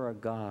 you are a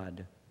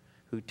God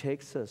who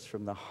takes us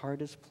from the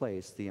hardest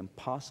place, the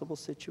impossible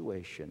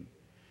situation,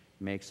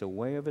 makes a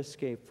way of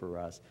escape for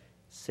us,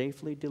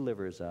 safely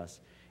delivers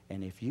us.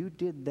 And if you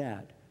did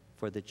that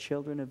for the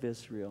children of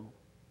Israel,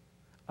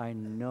 I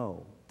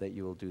know that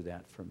you will do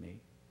that for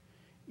me.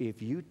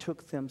 If you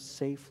took them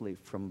safely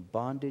from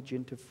bondage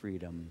into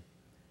freedom,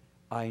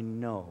 I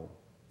know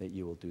that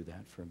you will do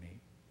that for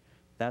me.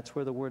 That's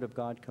where the Word of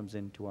God comes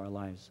into our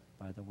lives,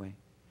 by the way.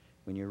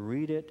 When you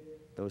read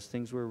it, those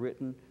things were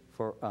written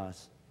for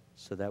us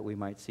so that we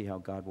might see how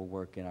God will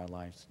work in our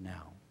lives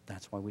now.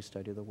 That's why we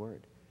study the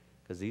Word,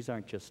 because these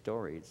aren't just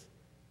stories.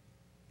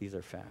 These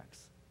are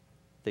facts,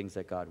 things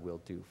that God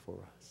will do for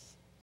us.